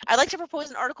 I'd like to propose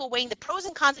an article weighing the pros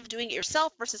and cons of doing it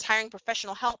yourself versus hiring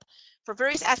professional help for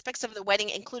various aspects of the wedding,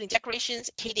 including decorations,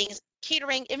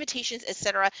 catering, invitations,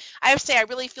 etc. I have to say I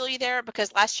really feel you there,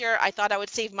 because last year I thought I would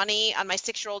save money on my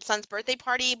 6-year-old son's birthday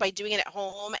party by doing it at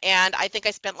home, and I think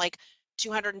I spent like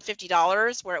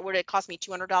 $250 where it would have cost me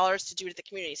 $200 to do it at the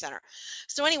community center.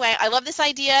 So anyway, I love this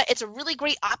idea. It's a really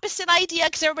great opposite idea,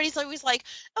 because everybody's always like,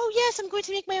 oh yes, I'm going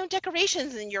to make my own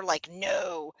decorations, and you're like,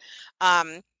 no.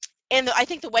 And I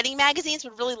think the wedding magazines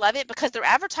would really love it because their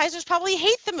advertisers probably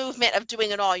hate the movement of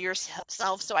doing it all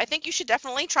yourself. So I think you should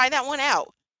definitely try that one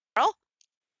out. Carol?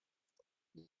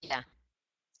 Yeah.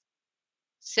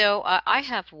 So I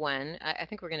have one. I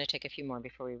think we're going to take a few more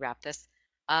before we wrap this.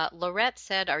 Lorette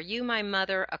said, "Are you my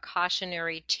mother? A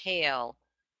cautionary tale."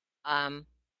 Um,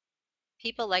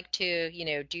 People like to,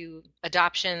 do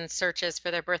adoption searches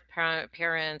for their birth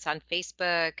parents on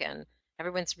Facebook, and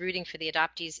everyone's rooting for the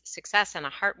adoptee's success and a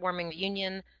heartwarming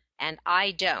reunion, and I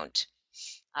don't.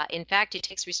 In fact, it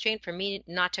takes restraint for me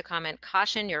not to comment.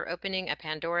 Caution, you're opening a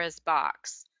Pandora's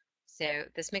box. So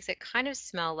this makes it kind of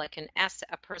smell like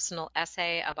a personal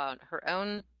essay about her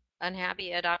own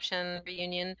unhappy adoption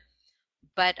reunion.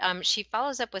 But she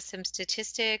follows up with some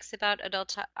statistics about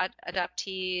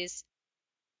adoptees,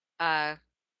 uh,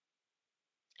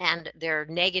 and their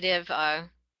negative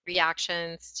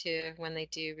reactions to when they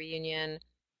do reunion.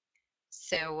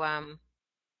 So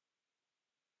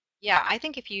yeah, I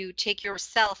think if you take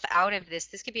yourself out of this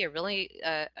could be a really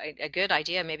a good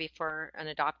idea maybe for an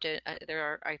adopted. There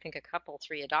are, I think, a couple,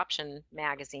 three adoption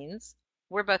magazines.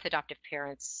 We're both adoptive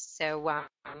parents, so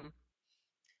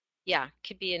yeah,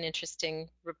 could be an interesting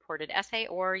reported essay,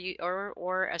 or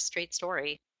a straight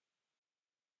story,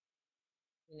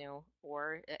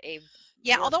 or a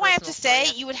Yeah, more although I have to personal story,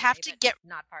 say, I you should would have say, to but get,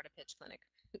 not part of Pitch Clinic.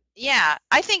 yeah,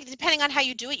 I think depending on how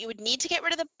you do it, you would need to get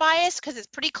rid of the bias because it's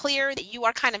pretty clear that you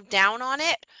are kind of down on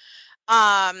it.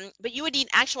 But you would need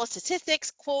actual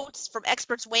statistics, quotes from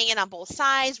experts weighing in on both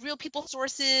sides, real people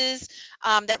sources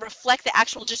that reflect the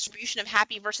actual distribution of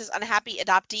happy versus unhappy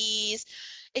adoptees.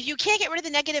 If you can't get rid of the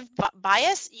negative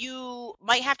bias, you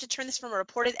might have to turn this from a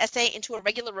reported essay into a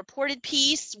regular reported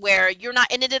piece where you're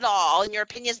not in it at all and your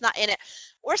opinion's not in it,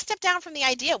 or step down from the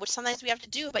idea, which sometimes we have to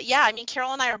do. But yeah, I mean,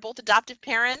 Carol and I are both adoptive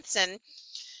parents, and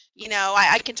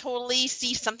I can totally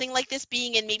see something like this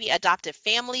being in maybe Adoptive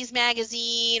Families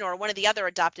magazine or one of the other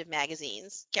adoptive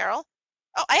magazines. Carol?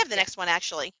 Oh, I have the Yeah. next one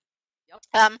actually.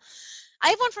 Yep. I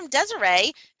have one from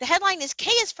Desiree. The headline is K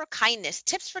is for Kindness,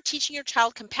 Tips for Teaching Your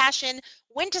Child Compassion,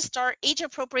 When to Start,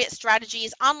 Age-Appropriate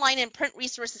Strategies, Online and Print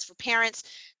Resources for Parents.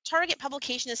 Target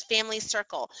publication is Family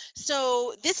Circle.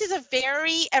 So this is a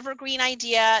very evergreen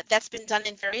idea that's been done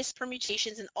in various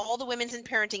permutations in all the women's and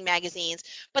parenting magazines.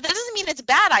 But that doesn't mean it's a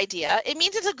bad idea. It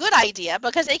means it's a good idea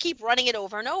because they keep running it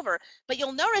over and over. But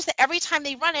you'll notice that every time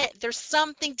they run it, there's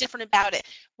something different about it,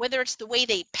 whether it's the way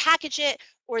they package it,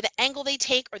 or the angle they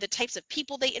take, or the types of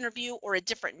people they interview, or a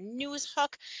different news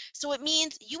hook. So it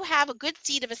means you have a good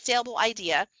seed of a saleable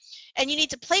idea, and you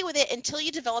need to play with it until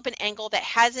you develop an angle that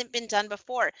hasn't been done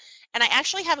before. And I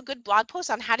actually have a good blog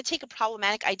post on how to take a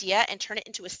problematic idea and turn it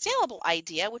into a saleable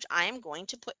idea, which I am going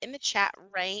to put in the chat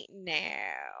right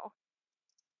now.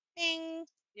 Bing,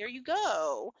 there you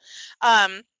go.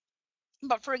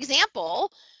 But for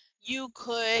example, you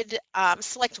could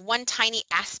select one tiny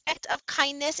aspect of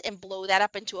kindness and blow that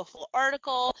up into a full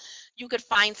article. You could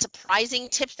find surprising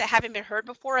tips that haven't been heard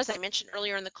before, as I mentioned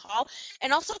earlier in the call.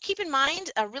 And also keep in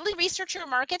mind, really research your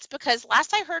markets, because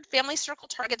last I heard, Family Circle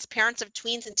targets parents of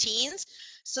tweens and teens.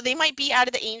 So they might be out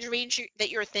of the age range that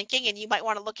you're thinking, and you might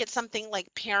want to look at something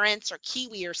like Parents or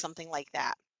Kiwi or something like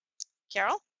that.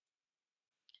 Carol?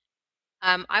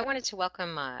 I wanted to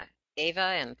welcome Ava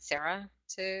and Sarah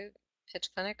to Pitch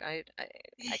Clinic. I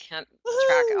can't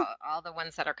track Woohoo! all the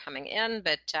ones that are coming in,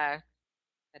 but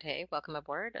hey, welcome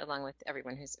aboard, along with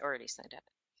everyone who's already signed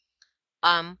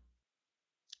up.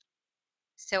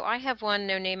 So I have one,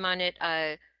 no name on it,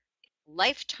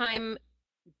 Lifetime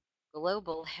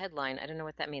Global headline. I don't know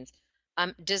what that means.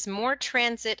 Does more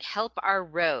transit help our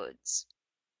roads?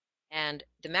 And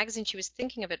the magazine she was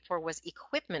thinking of it for was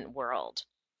Equipment World.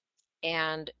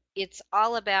 And it's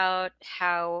all about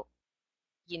how,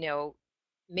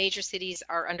 major cities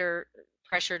are under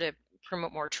pressure to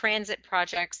promote more transit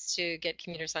projects to get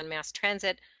commuters on mass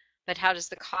transit, but how does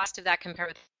the cost of that compare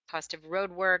with the cost of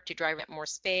road work? Do drivers get more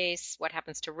space? What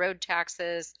happens to road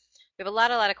taxes? We have a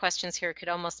lot of questions here. It could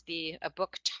almost be a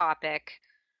book topic.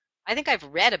 I think I've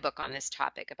read a book on this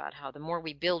topic about how the more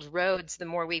we build roads, the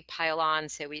more we pile on,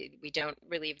 so we don't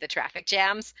relieve the traffic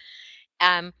jams.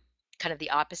 Kind of the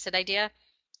opposite idea.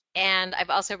 And I've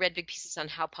also read big pieces on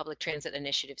how public transit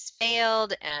initiatives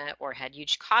failed or had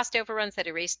huge cost overruns that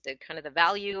erased the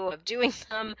value of doing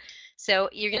them. So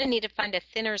you're going to need to find a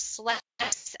thinner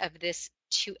slice of this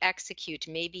to execute.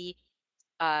 Maybe,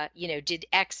 did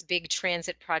X big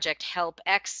transit project help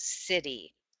X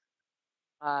city?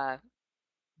 But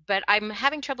I'm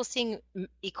having trouble seeing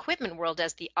Equipment World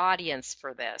as the audience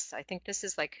for this. I think this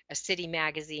is like a city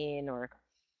magazine, or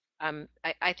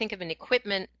I think of an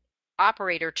equipment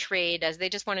operator trade as they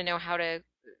just want to know how to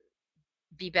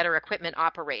be better equipment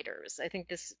operators. I think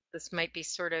this might be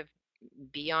sort of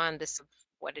beyond this of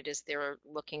what it is they're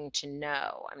looking to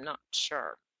know. I'm not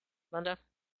sure. Linda?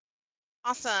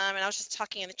 Awesome. And I was just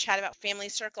talking in the chat about Family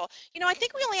Circle. I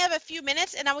think we only have a few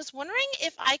minutes, and I was wondering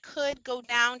if I could go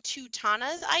down to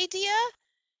Tana's idea.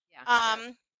 Yeah, yeah.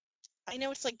 Um, I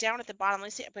know it's like down at the bottom. Let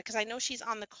me see, because I know she's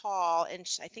on the call, and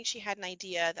I think she had an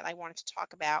idea that I wanted to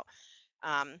talk about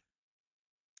um,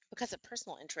 because of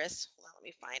personal interest. Hold on, let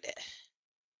me find it.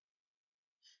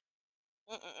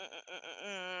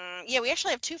 Yeah, we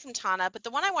actually have two from Tana, but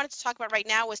the one I wanted to talk about right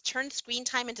now was turn screen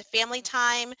time into family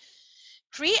time.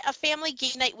 Create a family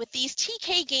game night with these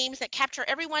TK games that capture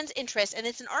everyone's interest, and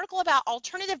it's an article about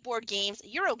alternative board games,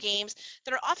 Euro games,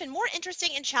 that are often more interesting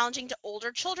and challenging to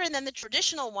older children than the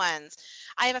traditional ones.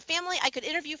 I have a family I could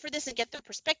interview for this and get their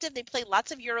perspective. They play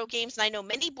lots of Euro games, and I know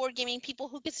many board gaming people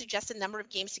who could suggest a number of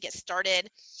games to get started.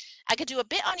 I could do a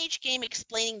bit on each game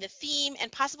explaining the theme and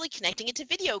possibly connecting it to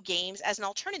video games as an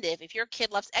alternative. If your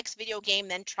kid loves X video game,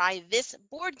 then try this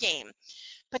board game.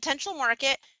 Potential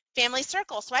market, Family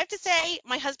Circle. So I have to say,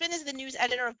 my husband is the news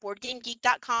editor of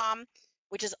BoardGameGeek.com,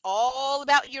 which is all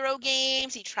about Euro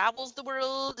games. He travels the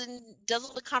world and does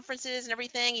all the conferences and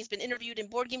everything. He's been interviewed in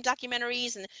board game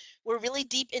documentaries, and we're really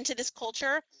deep into this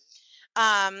culture.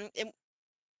 And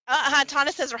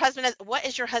Tana says her husband has, what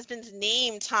is your husband's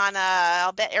name, Tana?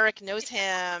 I'll bet Eric knows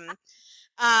him.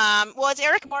 Well, it's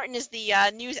Eric Martin is the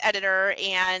news editor,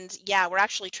 and yeah, we're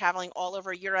actually traveling all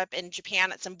over Europe and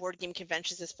Japan at some board game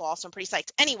conventions this fall, so I'm pretty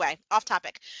psyched. Anyway, off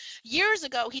topic. Years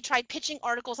ago, he tried pitching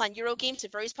articles on Euro games to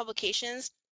various publications,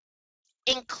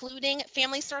 including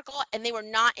Family Circle, and they were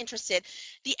not interested.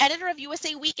 The editor of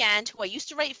USA Weekend, who I used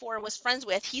to write for and was friends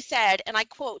with, he said, and I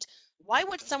quote, "Why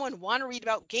would someone want to read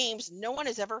about games no one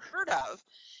has ever heard of?"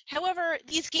 However,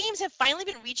 these games have finally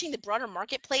been reaching the broader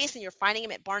marketplace, and you're finding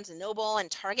them at Barnes & Noble and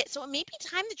Target, so it may be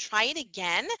time to try it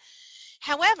again.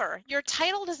 However, your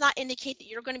title does not indicate that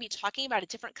you're going to be talking about a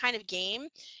different kind of game,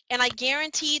 and I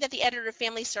guarantee that the editor of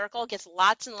Family Circle gets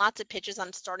lots and lots of pitches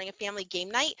on starting a family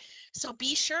game night. So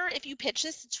be sure if you pitch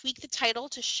this to tweak the title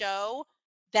to show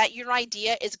that your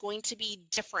idea is going to be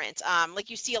different. Like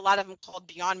you see a lot of them called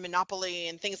Beyond Monopoly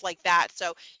and things like that.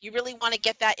 So you really want to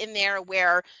get that in there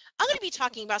where I'm going to be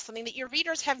talking about something that your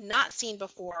readers have not seen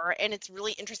before, and it's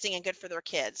really interesting and good for their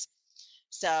kids.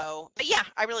 So, but yeah,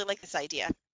 I really like this idea,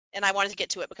 and I wanted to get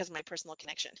to it because of my personal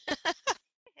connection.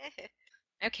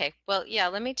 Okay, well, yeah,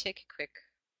 let me take a quick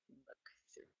look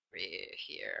through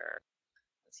here.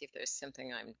 Let's see if there's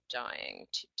something I'm dying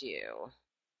to do.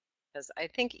 Because I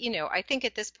think, I think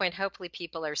at this point, hopefully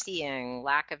people are seeing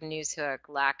lack of news hook,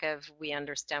 lack of we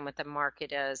understand what the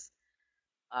market is,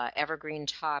 evergreen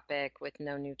topic with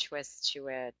no new twist to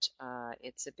it.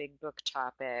 It's a big book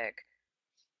topic.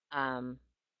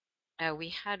 We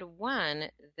had one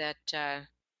that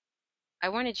I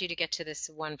wanted you to get to this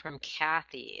one from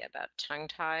Kathy about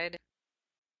tongue-tied.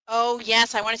 Oh,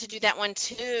 yes, I wanted to do that one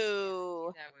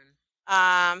too. That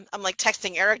one. I'm like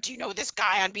texting Eric, do you know this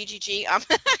guy on BGG?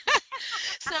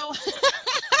 So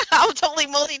I'm totally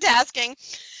multitasking.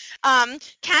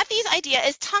 Kathy's idea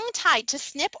is tongue-tied, to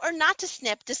snip or not to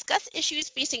snip. Discuss issues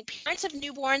facing parents of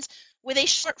newborns with a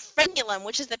short frenulum,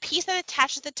 which is the piece that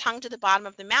attaches the tongue to the bottom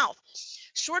of the mouth.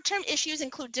 Short-term issues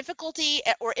include difficulty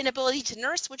or inability to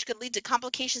nurse, which could lead to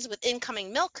complications with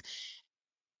incoming milk.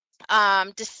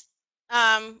 I'm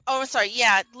sorry,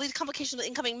 yeah, lead to complications with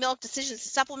incoming milk. Decisions to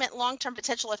supplement. Long-term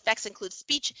potential effects include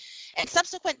speech and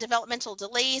subsequent developmental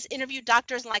delays. Interview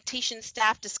doctors and lactation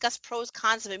staff. Discuss pros,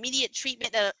 cons of immediate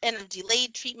treatment and of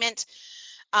delayed treatment.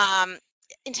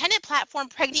 Intended platform,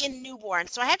 pregnant and newborn.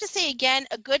 So I have to say again,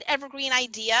 a good evergreen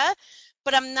idea,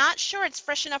 but I'm not sure it's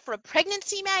fresh enough for a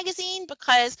pregnancy magazine,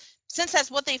 because since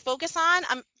that's what they focus on,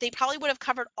 they probably would have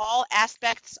covered all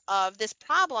aspects of this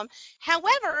problem.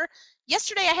 However,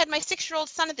 yesterday I had my 6-year-old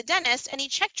son at the dentist, and he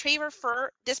checked Traver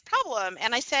for this problem,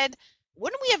 and I said,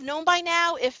 wouldn't we have known by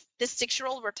now if this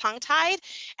 6-year-old were tongue-tied?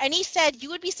 And he said,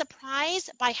 you would be surprised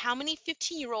by how many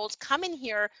 15-year-olds come in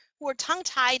here who are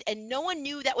tongue-tied and no one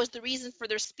knew that was the reason for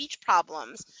their speech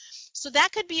problems. So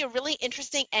that could be a really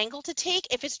interesting angle to take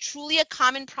if it's truly a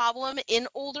common problem in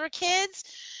older kids.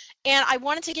 And I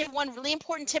wanted to give one really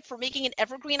important tip for making an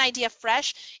evergreen idea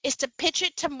fresh is to pitch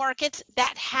it to markets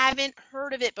that haven't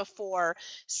heard of it before.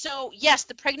 So yes,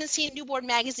 the Pregnancy and Newborn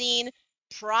magazine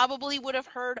probably would have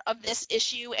heard of this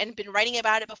issue and been writing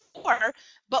about it before,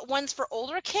 but ones for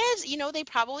older kids, they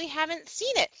probably haven't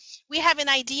seen it. We have an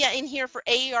idea in here for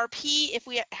AARP, if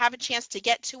we have a chance to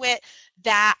get to it,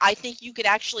 that I think you could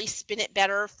actually spin it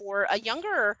better for a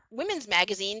younger women's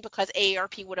magazine, because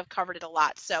AARP would have covered it a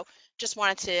lot. So just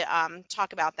wanted to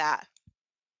talk about that.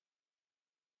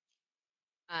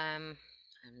 I'm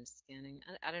scanning.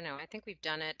 I don't know. I think we've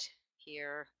done it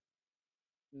here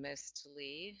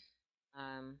mostly.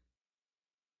 Um,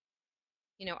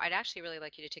 I'd actually really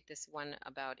like you to take this one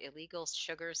about illegal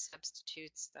sugar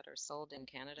substitutes that are sold in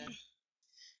Canada.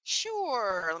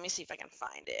 Sure. Let me see if I can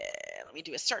find it. Let me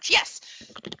do a search. Yes.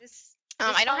 This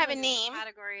I don't falls have a under the name.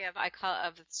 category of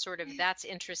sort of that's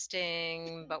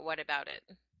interesting, but what about it?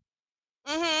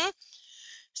 Mm-hmm.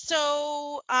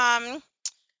 So,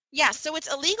 yeah, so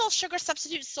it's illegal sugar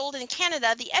substitutes sold in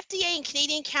Canada. The FDA and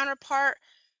Canadian counterpart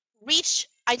reach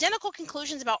identical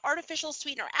conclusions about artificial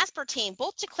sweetener aspartame.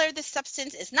 Both declared this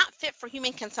substance is not fit for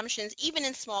human consumption, even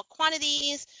in small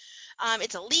quantities.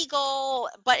 It's illegal,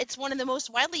 but it's one of the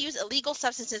most widely used illegal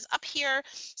substances up here.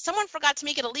 Someone forgot to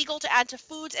make it illegal to add to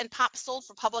foods and pop sold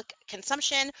for public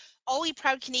consumption. All we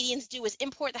proud Canadians do is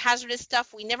import the hazardous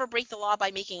stuff. We never break the law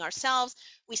by making ourselves.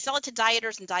 We sell it to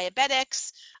dieters and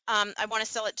diabetics. I want to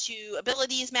sell it to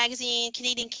Abilities Magazine,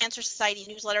 Canadian Cancer Society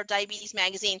newsletter, Diabetes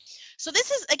Magazine. So this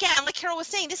is, again, like Carol was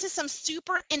saying, this is some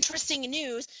super interesting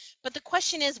news, but the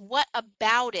question is, what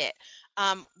about it?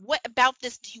 What about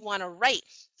this do you want to write?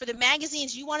 For the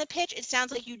magazines you want to pitch, it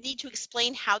sounds like you need to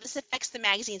explain how this affects the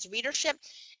magazine's readership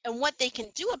and what they can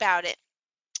do about it.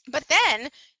 But then,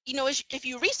 if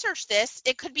you research this,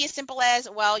 it could be as simple as,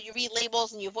 well, you read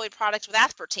labels and you avoid products with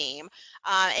aspartame.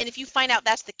 And if you find out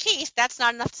that's the case, that's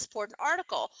not enough to support an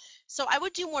article. So I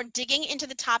would do more digging into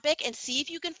the topic and see if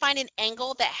you can find an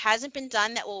angle that hasn't been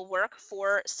done that will work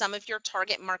for some of your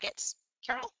target markets.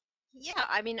 Carol? Yeah,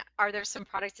 I mean, are there some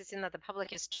products that's in that the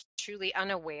public is truly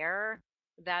unaware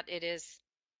that it is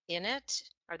in it?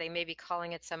 Are they maybe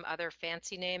calling it some other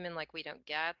fancy name and like we don't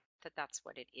get that that's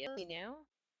what it is?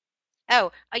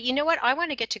 Oh, you know what? I want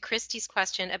to get to Christy's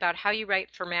question about how you write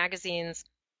for magazines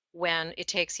when it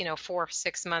takes, 4 or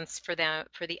 6 months for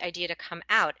the idea to come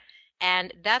out.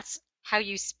 And that's how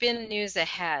you spin news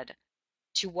ahead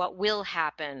to what will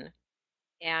happen.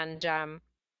 And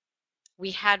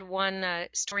we had one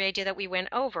story idea that we went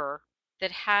over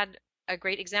that had a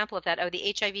great example of that. Oh,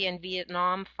 the HIV and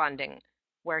Vietnam funding,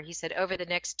 where he said over the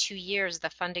next 2 years, the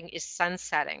funding is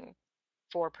sunsetting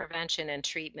for prevention and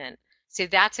treatment. So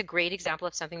that's a great example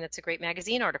of something that's a great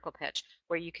magazine article pitch,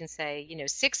 where you can say,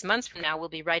 6 months from now, we'll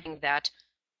be writing that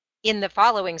in the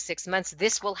following 6 months,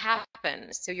 this will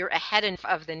happen. So you're ahead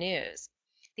of the news.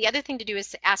 The other thing to do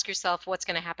is to ask yourself what's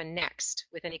going to happen next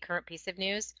with any current piece of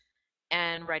news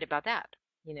and write about that.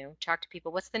 Talk to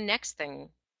people. What's the next thing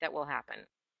that will happen?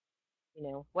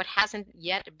 What hasn't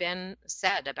yet been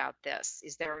said about this?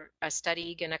 Is there a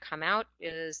study going to come out?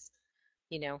 Is,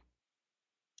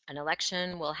 an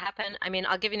election will happen? I mean,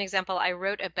 I'll give you an example. I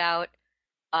wrote about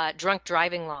drunk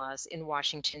driving laws in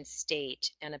Washington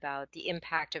State and about the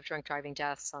impact of drunk driving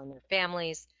deaths on their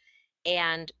families.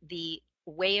 And the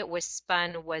way it was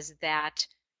spun was that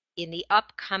in the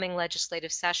upcoming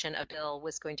legislative session, a bill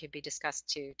was going to be discussed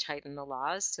to tighten the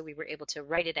laws. So we were able to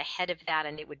write it ahead of that,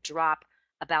 and it would drop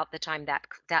about the time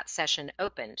that session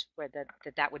opened, where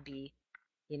that would be,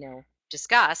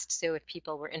 discussed. So if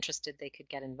people were interested, they could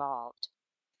get involved.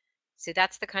 So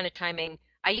that's the kind of timing.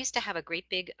 I used to have a great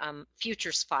big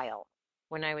futures file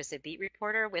when I was a beat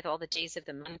reporter with all the days of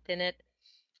the month in it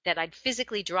that I'd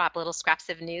physically drop little scraps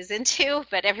of news into,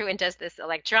 but everyone does this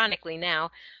electronically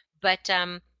now. But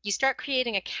you start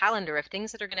creating a calendar of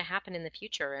things that are going to happen in the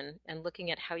future and looking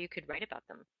at how you could write about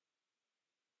them.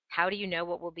 How do you know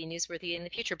what will be newsworthy in the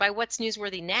future? By what's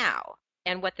newsworthy now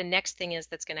and what the next thing is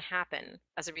that's going to happen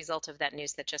as a result of that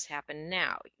news that just happened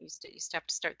now. You have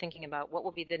to start thinking about what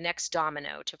will be the next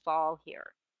domino to fall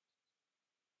here.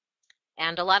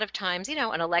 And a lot of times, an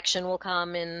election will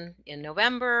come in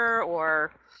November,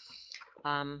 or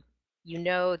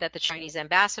that the Chinese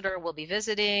ambassador will be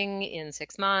visiting in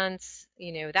 6 months,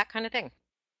 that kind of thing.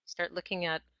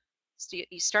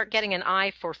 You start getting an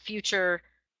eye for future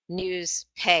news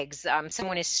pegs.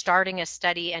 Someone is starting a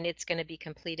study and it's going to be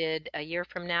completed a year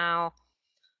from now,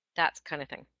 that kind of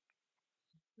thing.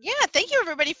 Yeah, thank you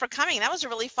everybody for coming. That was a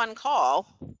really fun call.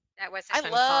 That was a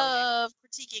fun call. I love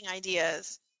critiquing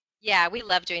ideas. Yeah, we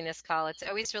love doing this call. It's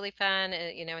always really fun.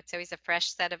 It's always a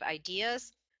fresh set of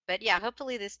ideas. But yeah,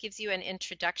 hopefully this gives you an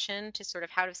introduction to sort of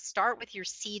how to start with your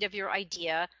seed of your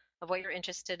idea of what you're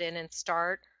interested in and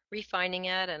start refining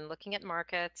it and looking at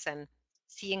markets and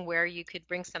seeing where you could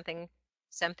bring something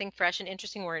fresh and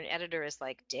interesting where an editor is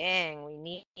like, dang, we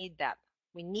need that.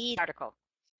 We need an article.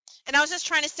 And I was just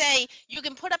trying to say, you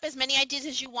can put up as many ideas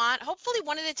as you want, hopefully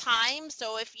one at a time.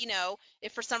 So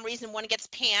if for some reason one gets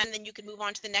panned, then you can move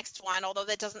on to the next one, although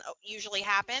that doesn't usually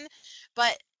happen.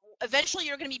 But eventually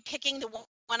you're going to be picking the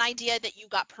one one idea that you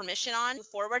got permission on, move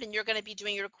forward, and you're going to be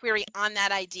doing your query on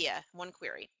that idea, one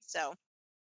query. So.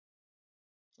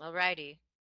 Alrighty.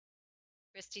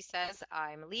 Christy says,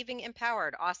 I'm leaving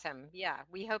empowered. Awesome. Yeah,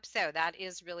 we hope so. That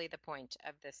is really the point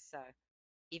of this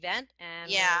event. And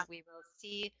Yeah. we will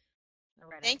see.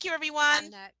 Thank you,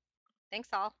 everyone. Thanks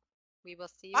all. We will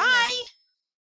see you Bye.